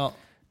sånt. Ja.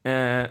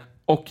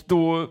 Och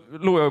då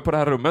låg jag på det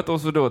här rummet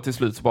och så då till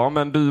slut så bara,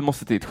 men du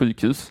måste till ett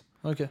sjukhus.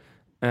 Okay.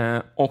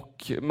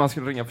 Och man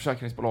skulle ringa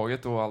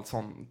försäkringsbolaget och allt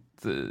sånt.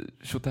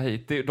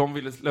 Tjotahejti. De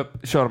ville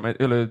köra mig,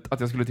 eller att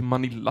jag skulle till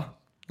Manila.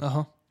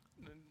 Jaha.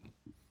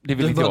 Det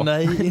vill inte jag.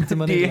 Nej, inte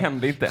Manila. Det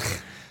hände inte.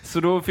 Så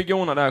då fick jag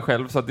ordna det här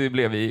själv så att det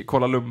blev i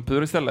Kuala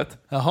Lumpur istället.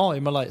 Jaha,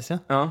 i Malaysia.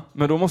 Ja,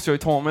 men då måste jag ju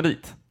ta mig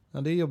dit.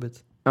 Ja, det är jobbigt.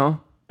 Ja,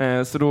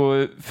 så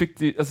då fick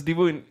du, alltså det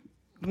var ju,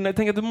 jag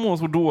tänker att du mår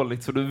så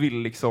dåligt så du vill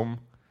liksom,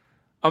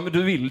 ja men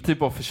du vill typ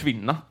bara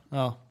försvinna.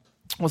 Ja.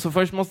 Och så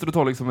först måste du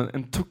ta liksom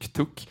en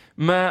tuk-tuk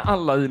med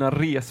alla dina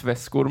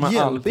resväskor, med allting.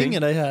 Hjälper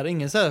ingen dig här?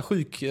 Ingen så här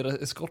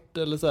sjukeskort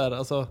eller så här,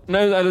 alltså?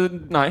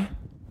 Nej.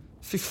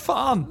 Fy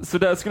fan! Så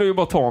där skulle jag ju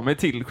bara ta mig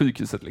till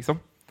sjukhuset liksom.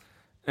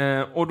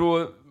 Och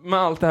då med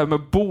allt det här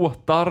med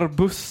båtar,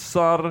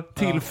 bussar,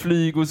 till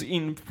flyg och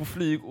in på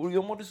flyg. Och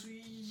jag mådde så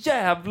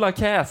jävla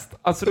cast.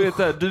 Alltså du vet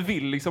det, du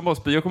vill liksom bara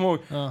spy. Jag kommer ihåg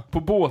på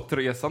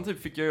båtresan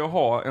typ fick jag ju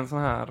ha en sån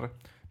här,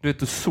 du vet,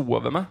 du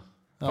sover med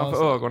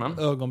framför ögonen.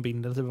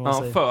 Ögonbindel typ, vad man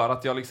säger. För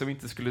att jag liksom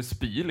inte skulle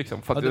spy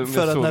liksom. För att,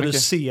 att när du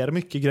ser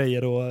mycket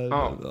grejer och...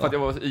 för att jag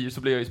var i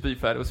så blev jag ju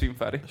spyfärdig och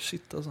svimfärdig.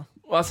 Shit alltså.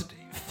 Och alltså,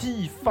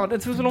 fy fan, det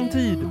tog så lång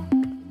tid.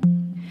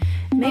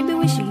 Maybe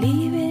we should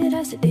leave it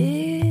as it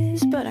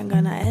is, but I'm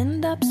gonna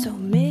end up so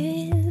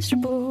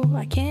miserable.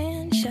 I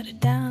can't shut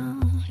it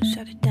down,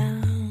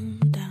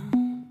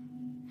 down.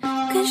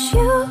 'Cause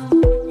you and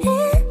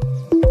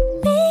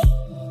me,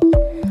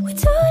 we're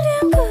too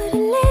damn good to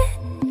let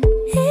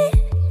it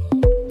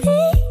be.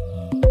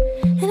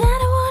 And I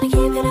don't wanna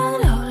keep it on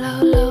the low,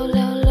 low,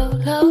 low, low,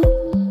 low, low.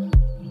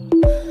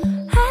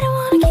 I don't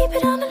wanna keep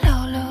it on the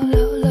low,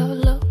 low, low, low,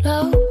 low,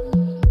 low.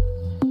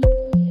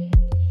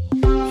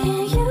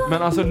 Yeah, you.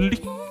 Men alltså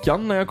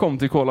lyckan när jag kom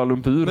till Kuala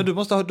Lumpur. Men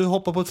du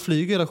hoppar på ett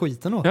flyg hela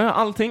skiten då? Ja,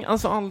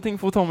 allting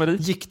får ta mig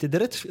dit. Gick det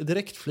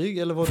direktflyg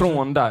eller var det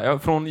Från där, ja,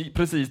 från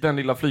precis den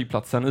lilla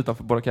flygplatsen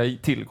utanför Boracay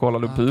till Kuala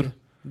Lumpur. Okay.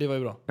 Det var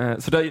ju bra.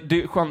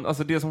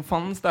 Så det som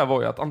fanns där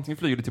var ju att antingen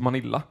flyger du till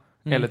Manila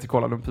eller till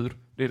Kuala Lumpur.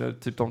 Det är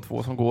typ de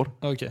två som går.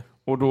 Okay.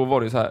 Och då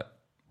var det så här,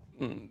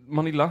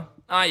 Manila?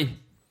 Nej,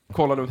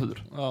 Kuala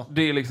Lumpur. Ja.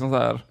 Det är liksom så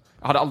här,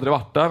 jag hade aldrig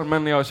varit där,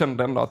 men jag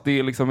kände ändå att det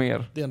är liksom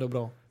mer... Det är ändå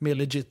bra. Mer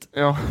legit.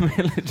 Ja,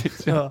 mer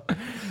legit. Ja.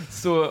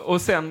 Så,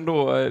 och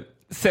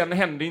sen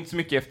hände inte så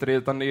mycket efter det,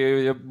 utan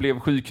jag blev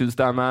sjukhus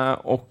där med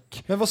och...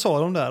 Men vad sa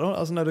de där då?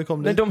 Alltså när du kom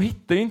dit? Nej, de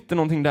hittade ju inte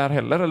någonting där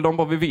heller. Eller de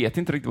bara, vi vet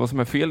inte riktigt vad som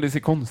är fel. Det ser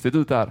konstigt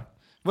ut där.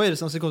 Vad är det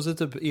som ser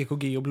konstigt ut? Typ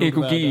EKG och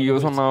blodvärden? EKG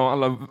och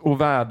sådana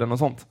och värden och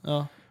sånt.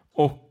 Ja.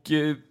 Och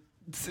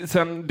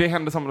sen, det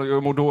hände samma,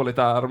 jag mår dåligt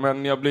där.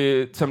 Men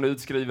sen blev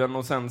utskriven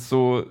och sen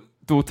så...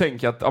 Då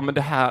tänker jag att ja, men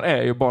det här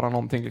är ju bara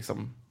någonting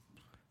liksom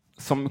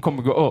som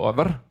kommer gå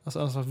över. Alltså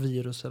en slags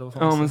virus eller vad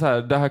fan. Ja, men så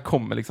här, det här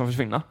kommer liksom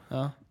försvinna.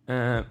 Ja.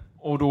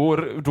 Och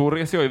då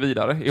reser jag ju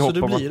vidare. Så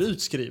du blir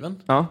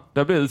utskriven? Ja,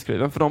 där blir jag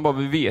utskriven. För de bara,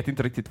 vi vet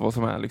inte riktigt vad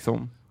som är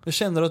liksom... Jag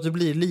känner att du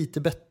blir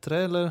lite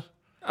bättre eller?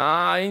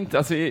 Nej, inte.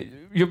 Alltså,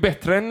 ju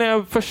bättre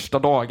än första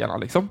dagarna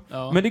liksom.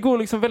 Ja. Men det går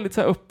liksom väldigt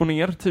så här upp och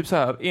ner. Typ så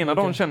här, ena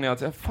dagen känner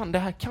jag att fan, det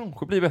här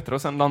kanske blir bättre.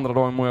 Och sen den andra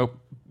dagen mår jag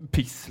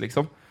piss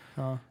liksom.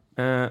 Ja.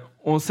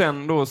 Och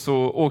sen då så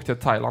åkte jag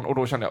till Thailand och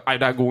då kände jag, nej,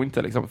 det här går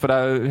inte liksom, för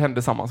där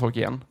hände samma sak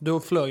igen. Då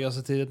flög jag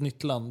sig till ett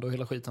nytt land och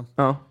hela skiten.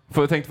 Ja,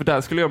 för jag tänkte, för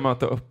där skulle jag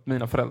möta upp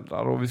mina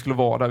föräldrar och vi skulle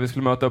vara där, vi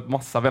skulle möta upp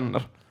massa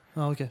vänner.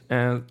 Ja, okej.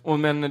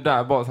 Men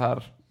där bara så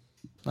här,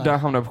 där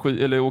hamnade jag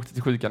eller åkte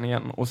till sjukan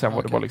igen och sen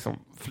var det bara liksom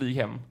flyg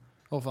hem.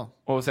 Fan.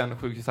 Och sen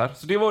sjukhus här.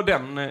 Så det var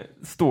den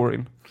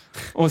storyn.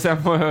 Och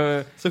sen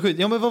så skit.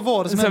 Ja, men vad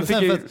var det som hände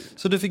sen?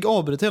 Så du fick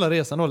avbryta hela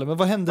resan då? Men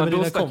vad hände med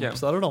dina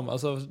kompisar och dem?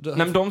 Alltså, nej,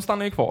 men de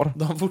stannade ju kvar.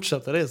 De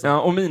fortsatte resan?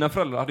 Ja, och mina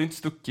föräldrar hade ju inte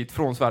stuckit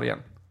från Sverige än.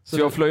 Så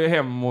jag flög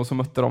hem och så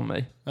mötte de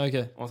mig.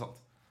 Okej. Och sånt.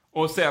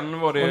 Och sen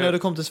var det... Och när du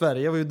kom till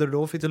Sverige, vad gjorde du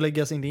då? Fick du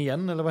läggas in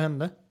igen eller vad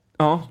hände?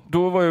 Ja,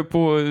 då var jag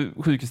på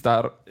sjukhus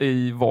där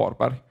i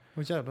Varberg.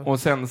 Och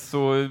sen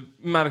så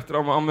märkte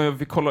de att jag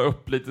fick kolla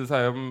upp lite så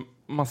här,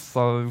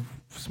 massa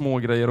små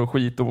grejer och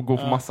skit och gå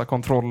på massa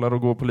kontroller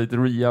och gå på lite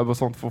rehab och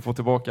sånt för att få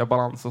tillbaka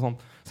balans och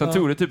sånt. Sen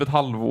tog det typ ett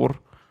halvår.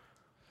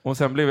 Och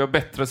sen blev jag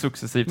bättre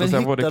successivt. Men och sen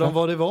hittade de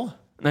vad det var?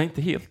 Nej,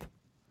 inte helt.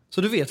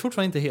 Så du vet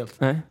fortfarande inte helt?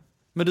 Nej.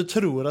 Men du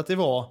tror att det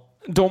var...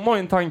 De har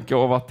en tanke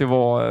av att det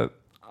var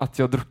att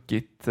jag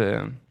druckit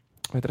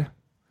vad heter det?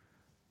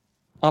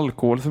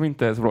 Alkohol som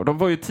inte är så bra. De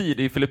var ju tidigt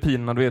i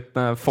Filippinerna, du vet,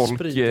 när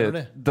folk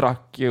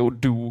drack och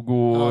dog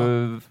och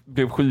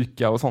blev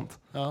sjuka och sånt.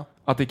 Ja.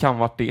 Att det kan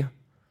vara det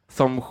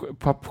som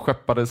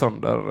skeppade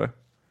sönder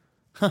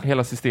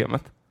hela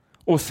systemet.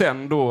 Och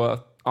sen då,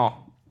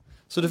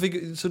 Så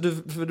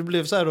det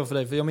blev så här då för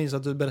dig, för jag minns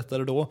att du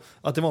berättade då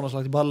att det var någon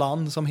slags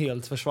balans som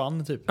helt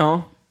försvann typ.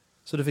 Ja.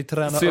 Så du fick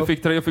träna så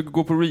jag fick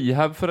gå på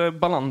rehab för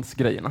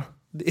balansgrejerna.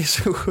 Det är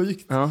så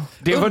sjukt. Ja.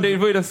 Det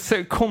var ju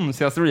den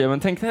konstigaste rehaben.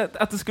 Tänk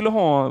att du skulle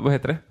ha, vad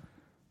heter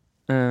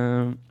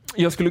det?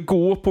 Jag skulle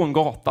gå på en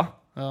gata.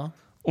 Ja.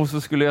 Och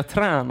så skulle jag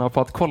träna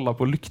på att kolla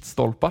på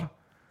lyktstolpar.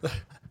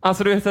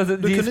 Alltså du vet, alltså,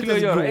 du kunde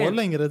inte ens gå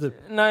längre typ.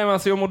 Nej, men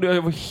alltså jag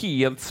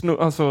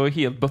var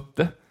helt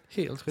bötte.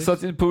 Helt sjukt. Så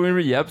att på en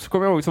rehab så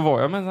kom jag ihåg, så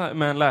var jag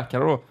med en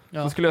läkare då.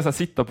 Ja. Så skulle jag så här,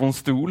 sitta på en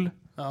stol,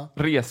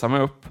 resa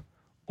mig upp.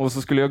 Och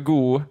så skulle jag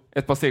gå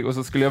ett par steg och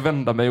så skulle jag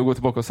vända mig och gå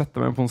tillbaka och sätta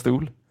mig på en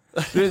stol.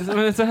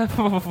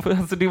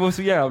 Alltså det var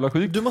så jävla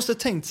sjukt. Du måste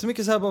tänkt så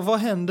mycket så här, bara, vad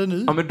händer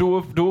nu? Ja, men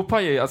då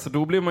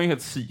blev man ju helt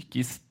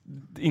psykiskt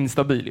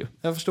instabil ju.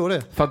 Jag förstår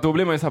det. För att då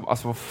blev man ju så här,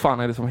 alltså vad fan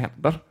är det som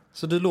händer?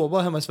 Så du låg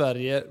bara hemma i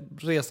Sverige,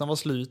 resan var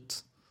slut.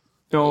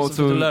 Ja, och så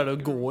fick du lära dig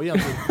att gå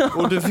egentligen.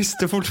 Och du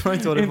visste fortfarande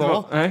inte vad det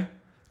var. Nej.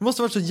 Det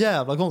måste ha varit så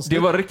jävla konstigt. Det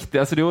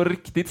var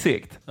riktigt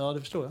segt. Ja, det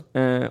förstår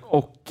jag.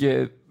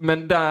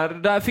 Men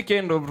där fick jag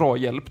ändå bra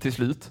hjälp till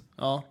slut.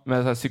 Ja.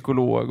 Med så här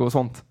psykolog och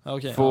sånt.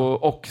 Okay,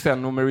 och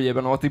sen med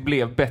rehaben, och att det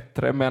blev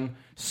bättre. Men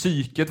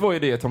psyket var ju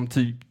det som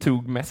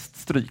tog mest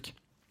stryk.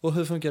 Och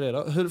hur funkar det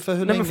då?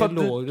 Hur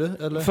länge låg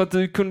du? Eller? För att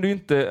du kunde ju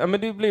inte... Ja,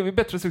 men det blev ju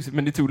bättre success,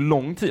 men det tog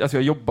lång tid. Alltså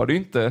jag jobbade ju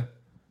inte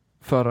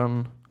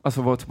förrän...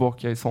 Alltså var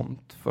tillbaka i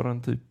sånt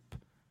förrän typ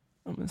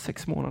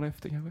 6 månader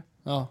efter kanske.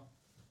 Ja.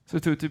 Så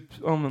det tog typ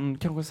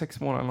kanske 6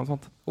 månader eller något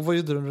sånt. Och vad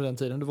gjorde du under den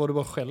tiden? Var du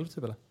bara själv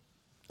typ eller?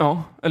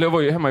 Ja, eller jag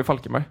var ju hemma i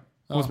Falkenberg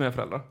hos mina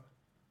föräldrar.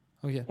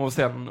 Okay. Och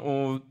sen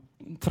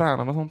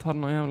tränade och sånt, hade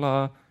någon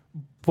jävla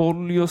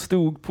boll jag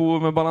stod på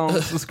med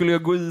balans, så skulle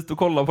jag gå ut och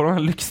kolla på de här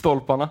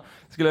lyktstolparna.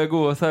 Skulle jag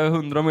gå så här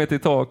 100 meter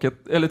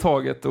i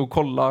taget och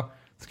kolla,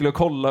 skulle jag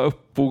kolla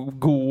upp och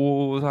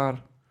gå och så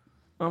här.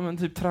 Ja, men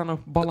typ träna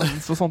upp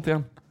balans och sånt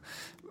igen.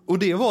 Och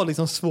det var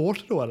liksom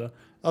svårt då, eller?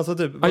 Alltså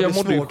typ, var det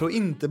svårt att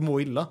inte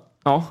må illa?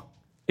 Ja,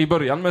 i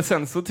början. Men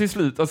sen så till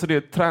slut, alltså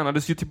det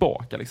tränades ju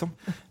tillbaka liksom.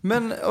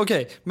 Men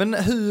okej, men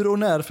hur och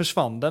när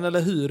försvann den?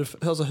 Eller hur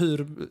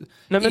Nej,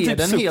 men är typ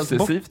den helt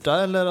successivt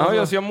borta? Eller? Ja,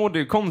 alltså jag mådde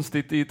ju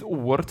konstigt i ett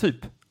år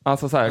typ.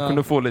 Alltså så här, jag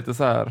kunde få lite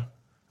så här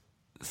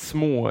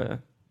små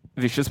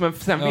vicious. Men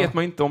sen vet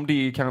man inte om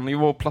det kan ju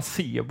vara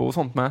placebo och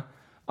sånt med.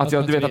 Att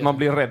jag, du vet att man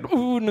blir rädd.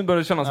 Nu börjar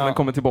det kännas som den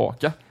kommer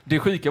tillbaka. Det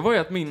sjuka var ju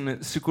att min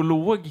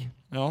psykolog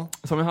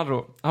som jag hade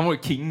då, han var ju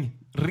king.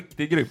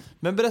 Riktigt grym.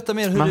 Men berätta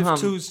mer hur du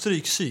tog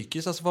stryk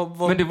psykiskt. Alltså,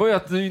 Men det var ju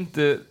att du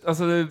inte,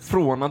 alltså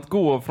från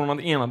att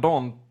ena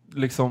dagen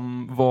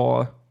liksom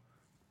var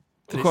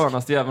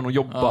skönaste jäveln att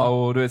jobba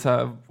och du vet så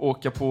här,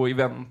 åka på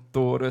event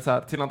och du vet så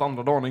här, till att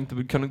andra dagen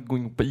inte kunna gå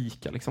in på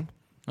ICA liksom.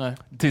 Nej.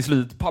 Till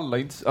slut pallar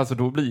inte, alltså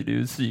då blir det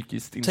ju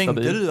psykiskt instabil.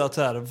 Tänkte du att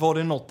så här, var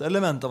det något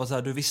element av att så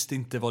här, du visste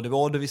inte vad det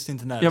var, du visste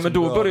inte när? Ja, men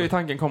då började ju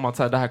tanken komma att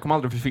så här, det här kommer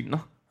aldrig försvinna.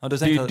 Ja, du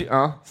tänkte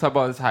så här,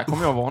 bara så här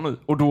kommer jag vara nu.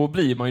 Och då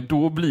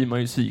blir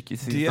man ju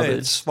psykiskt instabil. Det är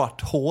ett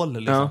svart hål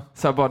liksom. Ja,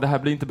 så här, bara det här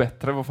blir inte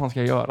bättre, vad fan ska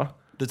jag göra?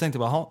 Du tänkte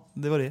bara,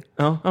 det var det.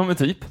 Ja, men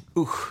typ.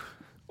 Usch.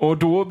 Och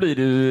då blir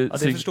det ju det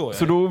förstår jag.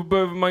 Så då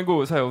behöver man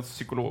gå så här hos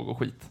psykolog och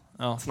skit.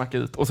 Snacka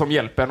ut. Och som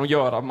hjälper en att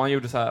göra, man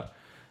gjorde så här,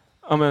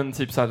 ja men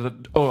typ så här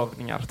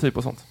övningar typ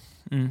och sånt.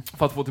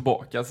 För att få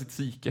tillbaka sitt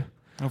psyke.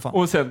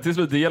 Och sen till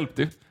slut det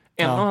hjälpte ju.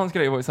 En av hans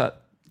grejer var ju så här,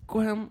 gå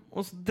hem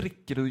och så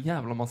dricker du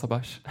jävla massa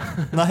bärs.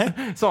 Nej.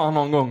 Sa han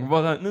någon gång,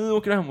 bara nu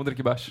åker du hem och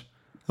dricker bärs.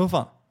 Vad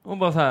fan? Och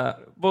bara så här,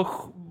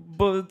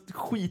 bara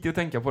skit i att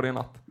tänka på det i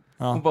natt.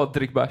 Och bara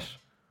drick bärs.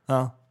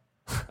 Ja.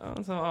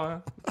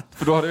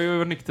 För då hade jag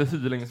ju nykter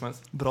hur länge som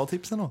helst. Bra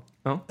tips ändå.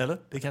 Ja. Eller?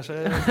 Det kanske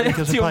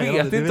jag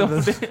vet inte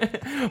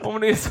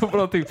om det är så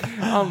bra tips.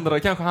 Andra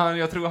kanske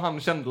jag tror han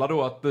kände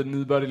då att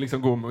nu börjar det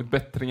liksom gå mot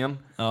bättringen.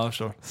 Ja,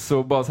 sure.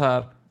 Så bara så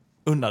här,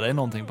 unna dig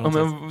någonting på något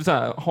sätt. Så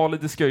här, ha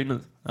lite skoj nu.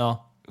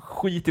 Ja.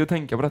 Skit i att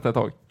tänka på detta ett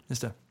tag.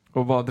 Just det.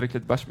 Och bara dricka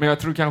lite bärs. Men jag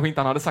tror kanske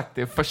inte han hade sagt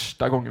det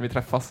första gången vi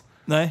träffas.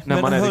 Nej, när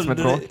men man är liksom ett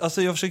bra.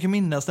 Alltså jag försöker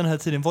minnas den här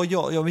tiden.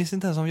 Jag minns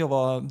inte ens om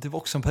det var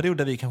också en period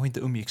där vi kanske inte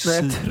umgicks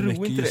så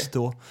mycket just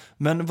då.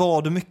 Men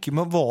var du mycket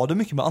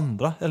med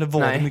andra? Eller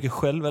var du mycket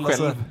själv? Eller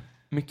själv. Alltså,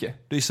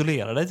 mycket. Du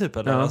isolerar dig typ?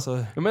 Eller? Ja. Alltså...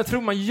 Ja, men jag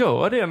tror man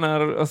gör det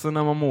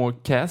när man mår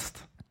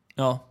cast.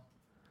 Ja.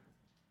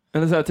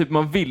 Eller så här, typ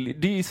man vill.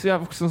 Det är så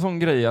också en sån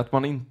grej att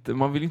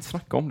man vill inte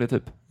snacka om det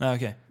typ. Nej,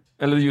 okej.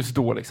 Eller just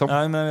då liksom.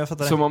 Ja, men jag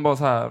fattar det. Så man bara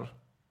så här,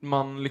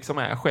 man liksom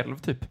är själv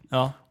typ.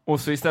 Ja. Och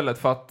så istället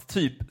för att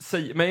typ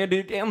säga, men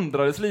det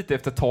ändrades lite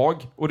efter ett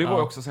tag. Och det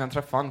var också sen jag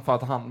träffade han, för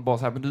att han bara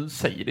så här, men du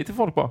säger det till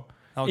folk bara.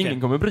 Okay.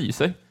 Ingen kommer bry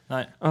sig.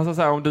 Nej. Alltså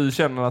så här, om du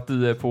känner att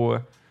du är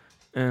på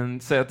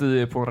säg att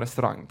du är på en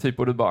restaurang typ,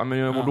 och du bara, men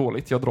jag mår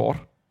dåligt, jag drar.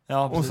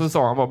 Ja, och så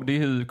sa han bara, det är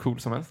hur cool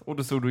som helst.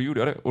 Och då gjorde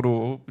jag det. Och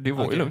då, det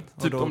var ju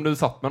lugnt. Typ om du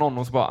satt med någon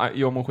och så bara,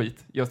 jag mår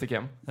skit, jag sticker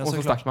hem. Ja, och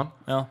så stack man.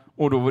 Ja.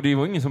 Och då, det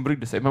var ingen som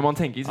brydde sig. Men man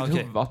tänker i sitt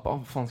huvud att,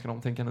 vad fan ska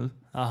de tänka nu?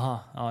 Aha,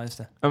 ja just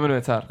det. Ja, men du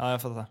vet så här. Ja,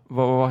 jag fattar.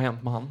 Vad har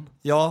hänt med han?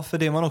 Ja, för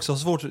det man också har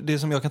svårt, det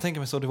som jag kan tänka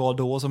mig så det var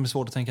då, som är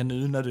svårt att tänka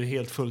nu när du är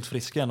helt fullt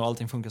frisk igen och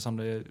allting funkar som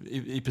det,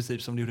 i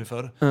princip som det gjorde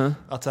förr.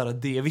 Att så här,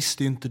 det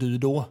visste ju inte du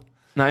då.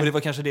 Nej. Och det var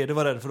kanske det du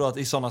var rädd för då, att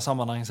i sådana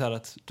sammanhang så här,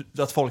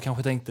 att folk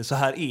kanske tänkte, så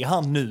här är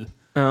han nu.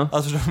 Ja.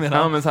 Alltså, du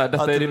menar, men så här,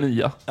 detta är det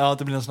nya. Ja, att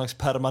det blir en slags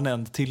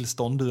permanent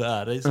tillstånd du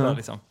är i. Sådär,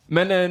 liksom.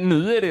 Men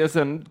nu är det,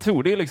 sen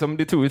tog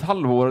det tog ett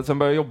halvår, sen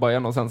började jag jobba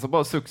igen och sen så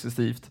bara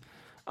successivt.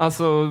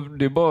 Alltså,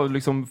 det bara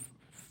liksom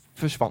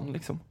försvann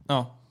liksom.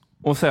 Ja.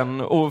 Och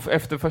sen, och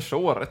efter första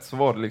året så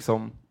var det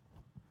liksom,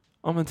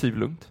 ja men typ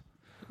lugnt.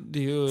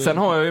 Sen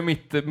har jag ju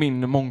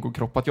min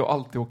mongokropp att jag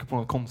alltid åker på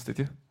något konstigt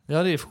ju.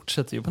 Ja, det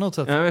fortsätter ju på något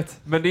sätt. Jag vet,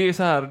 men det är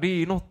så här, det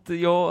är något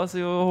jag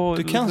har...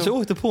 Du kanske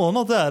åkte på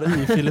något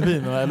där i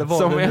Filippinerna eller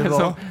vad det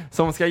var.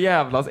 Som ska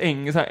jävlas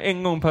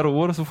en gång per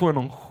år, så får jag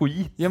någon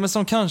skit. Ja, men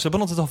som kanske på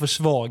något sätt har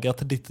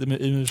försvagat ditt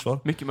immunförsvar.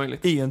 Mycket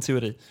möjligt. I en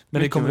teori. Men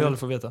mycket det kommer vi aldrig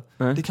få veta.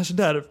 Nej. Det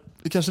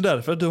är kanske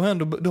därför att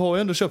du har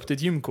ju ändå köpt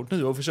ditt gymkort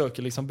nu och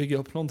försöker liksom bygga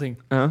upp någonting.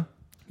 Ja.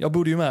 Jag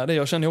borde ju med det.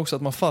 Jag känner ju också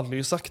att man faller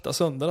ju sakta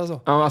sönder alltså.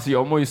 Ja, alltså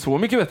jag mår ju så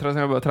mycket bättre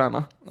sen jag började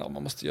träna. Ja,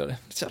 man måste göra det.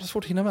 Det är så jävla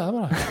svårt att hinna med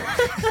bara.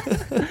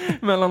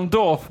 Mellan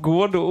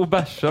Dafgård och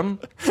bärsen.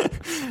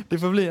 Det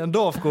får bli en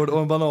Dafgård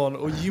och en banan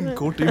och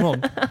gymkort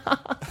imorgon.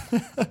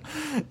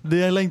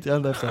 Det längtar jag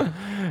ändå efter.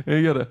 Jag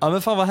gör det. Ja,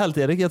 men fan vad härligt,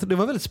 Erik. Det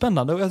var väldigt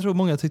spännande och jag tror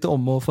många tyckte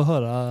om att få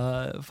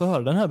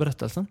höra den här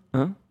berättelsen.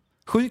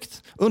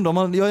 Sjukt.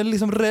 Jag är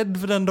liksom rädd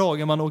för den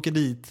dagen man åker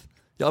dit.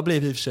 Jag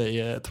blev i och för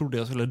sig, trodde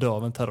jag skulle dö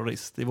av en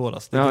terrorist i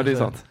våras. Det är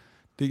sant.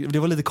 Det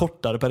var lite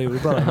kortare period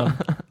bara, men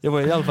jag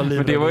var i alla fall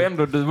livrädd. Men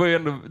det var ju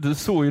ändå, du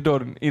såg ju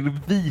dörren i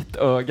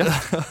vitögat.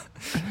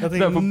 Jag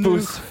tänkte,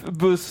 på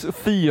buss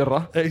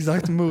 4.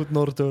 Exakt, mot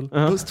Norrtull.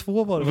 Ja. Buss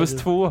 2 var det. Buss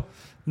 2.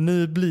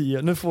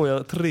 Nu får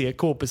jag 3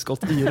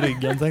 kp-skott i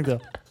ryggen, tänkte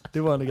jag. Det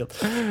var ändå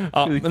gött.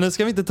 Ja, men nu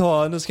ska jag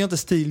inte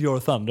steal your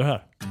thunder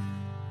här.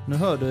 Nu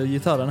hör du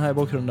gitarren här i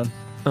bakgrunden.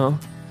 Ja,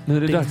 nu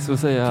är det dags att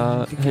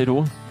säga hej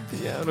då.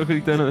 Jävla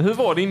sjukt det nu. Hur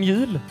var din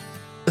jul?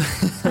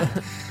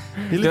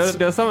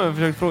 Det har Samuel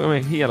försökt fråga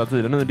mig hela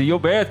tiden nu. Det är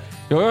jobbigt.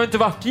 Jag har inte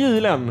varit i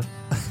jul än.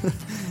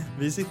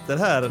 Vi sitter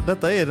här.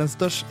 Detta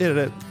är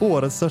det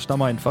årets största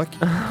mindfuck.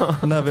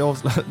 När vi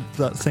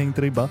avslöjar sänkt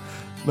ribba.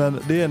 Men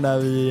det är när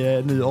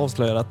vi nu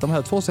avslöjar att de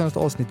här 2 senaste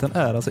avsnitten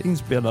är alltså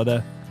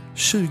inspelade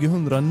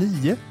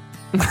 2009.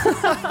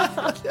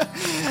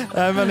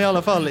 Nej, men i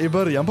alla fall i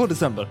början på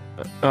december.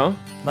 Ja,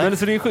 men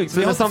så det är sjukt.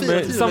 Så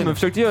Samme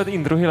försökte göra ett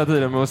intro hela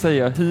tiden med att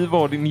säga hur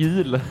var din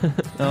jul?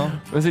 Ja.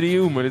 Men så det är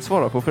ju omöjligt att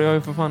svara på, för jag har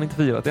ju för fan inte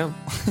firat än.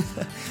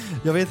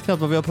 Jag vet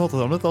knappt vad vi har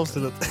pratat om detta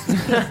avsnittet.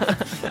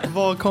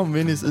 Var kom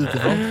vi nyss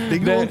utifrån? Det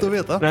går inte att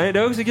veta. Nej, det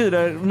är också kul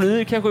där. Ni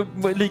är kanske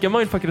lika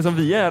mindfuckade som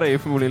vi är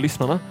förmodligen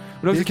lyssnarna. Och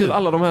det är också kul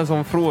alla de här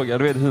som frågar,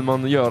 du vet, hur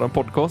man gör en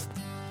podcast.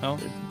 Ja.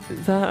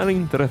 Det här är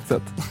inte rätt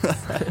sätt.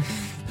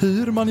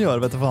 Hur man gör,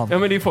 vet du fan. Ja,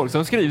 men det är folk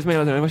som skriver med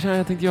hela tiden. Vad känner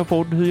jag tänkte göra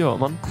podd, hur gör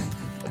man?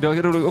 Det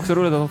är också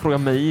roligt att de frågar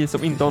mig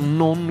som inte har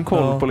någon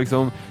koll på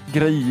liksom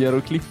grejer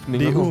och klippning.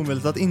 Det är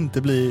omöjligt att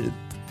inte bli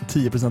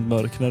 10%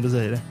 mörk när du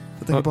säger det.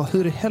 Jag tänker bara,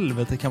 hur i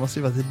helvete kan man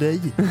skriva till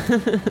dig?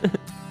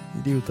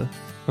 Idioter.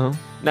 Ja.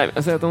 Nej,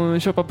 jag säger att de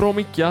köper bra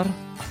mickar.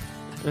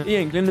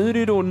 Egentligen nu är det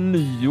ju då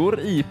nyår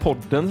i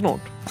podden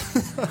snart.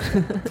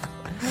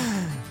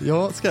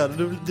 Ja,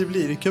 det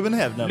blir i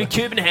Köpenhamn. Det blir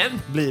Köpenhamn.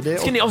 Blir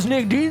det? Ska ni ha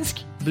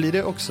snögdynsk? Blir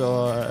det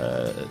också...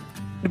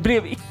 Det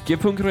blev icke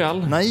Punk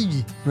Royal.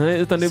 Nej,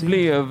 utan det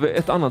blev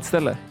ett annat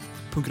ställe.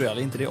 Punk Royal,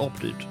 inte det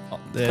apdyrt.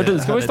 Ja, du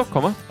ska vara i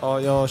Stockholm, va? Ja,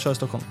 jag kör i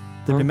Stockholm.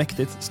 Det blir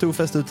mäktigt. Stor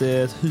fest ute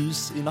i ett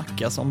hus i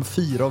Nacka som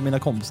 4 av mina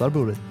kompisar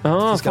bor i.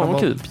 Ja, så ska fan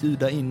vad kul.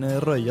 Bjuda in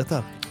röjet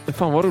där.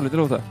 Fan vad roligt det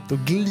låter. Då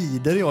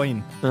glider jag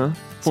in. Ja.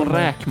 På en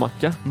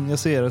räkmacka. Jag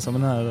ser det som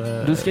den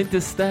här... Du ska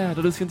inte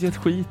städa, du ska inte ge ett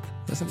skit.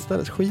 Jag ska inte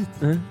städa ett skit.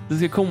 Du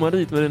ska komma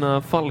dit med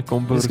dina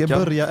Falcon-burkar. Du ska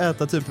börja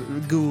äta typ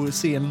god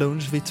sen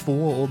lunch vid 2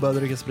 och börja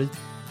dricka sprit.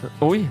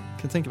 Oj. Kan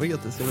jag tänka vad gött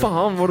det ska bli.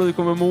 Fan vad du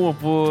kommer må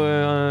på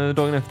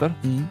dagen efter.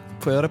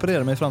 Får jag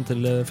reparera mig fram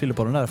till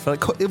Filipodden där?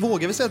 För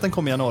vågar vi säga att den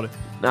kommer i januari?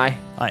 Nej,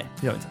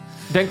 det gör vi inte.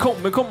 Den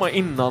kommer komma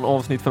innan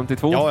avsnitt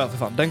 52. Ja, för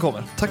fan. Den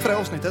kommer. Tack för det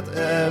avsnittet.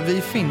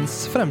 Vi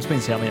finns främst på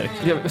Instagram, Erik.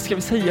 Ja, ska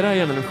vi säga det här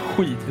igen eller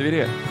skiter vi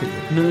det?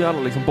 Nu är alla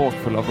liksom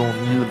bakfulla från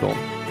juldagen.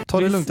 Ta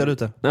det lugnt där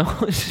ute. Ja,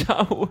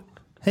 ciao.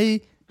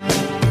 Hej.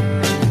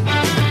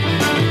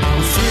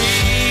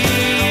 Free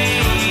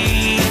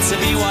to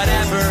be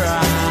whatever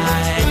I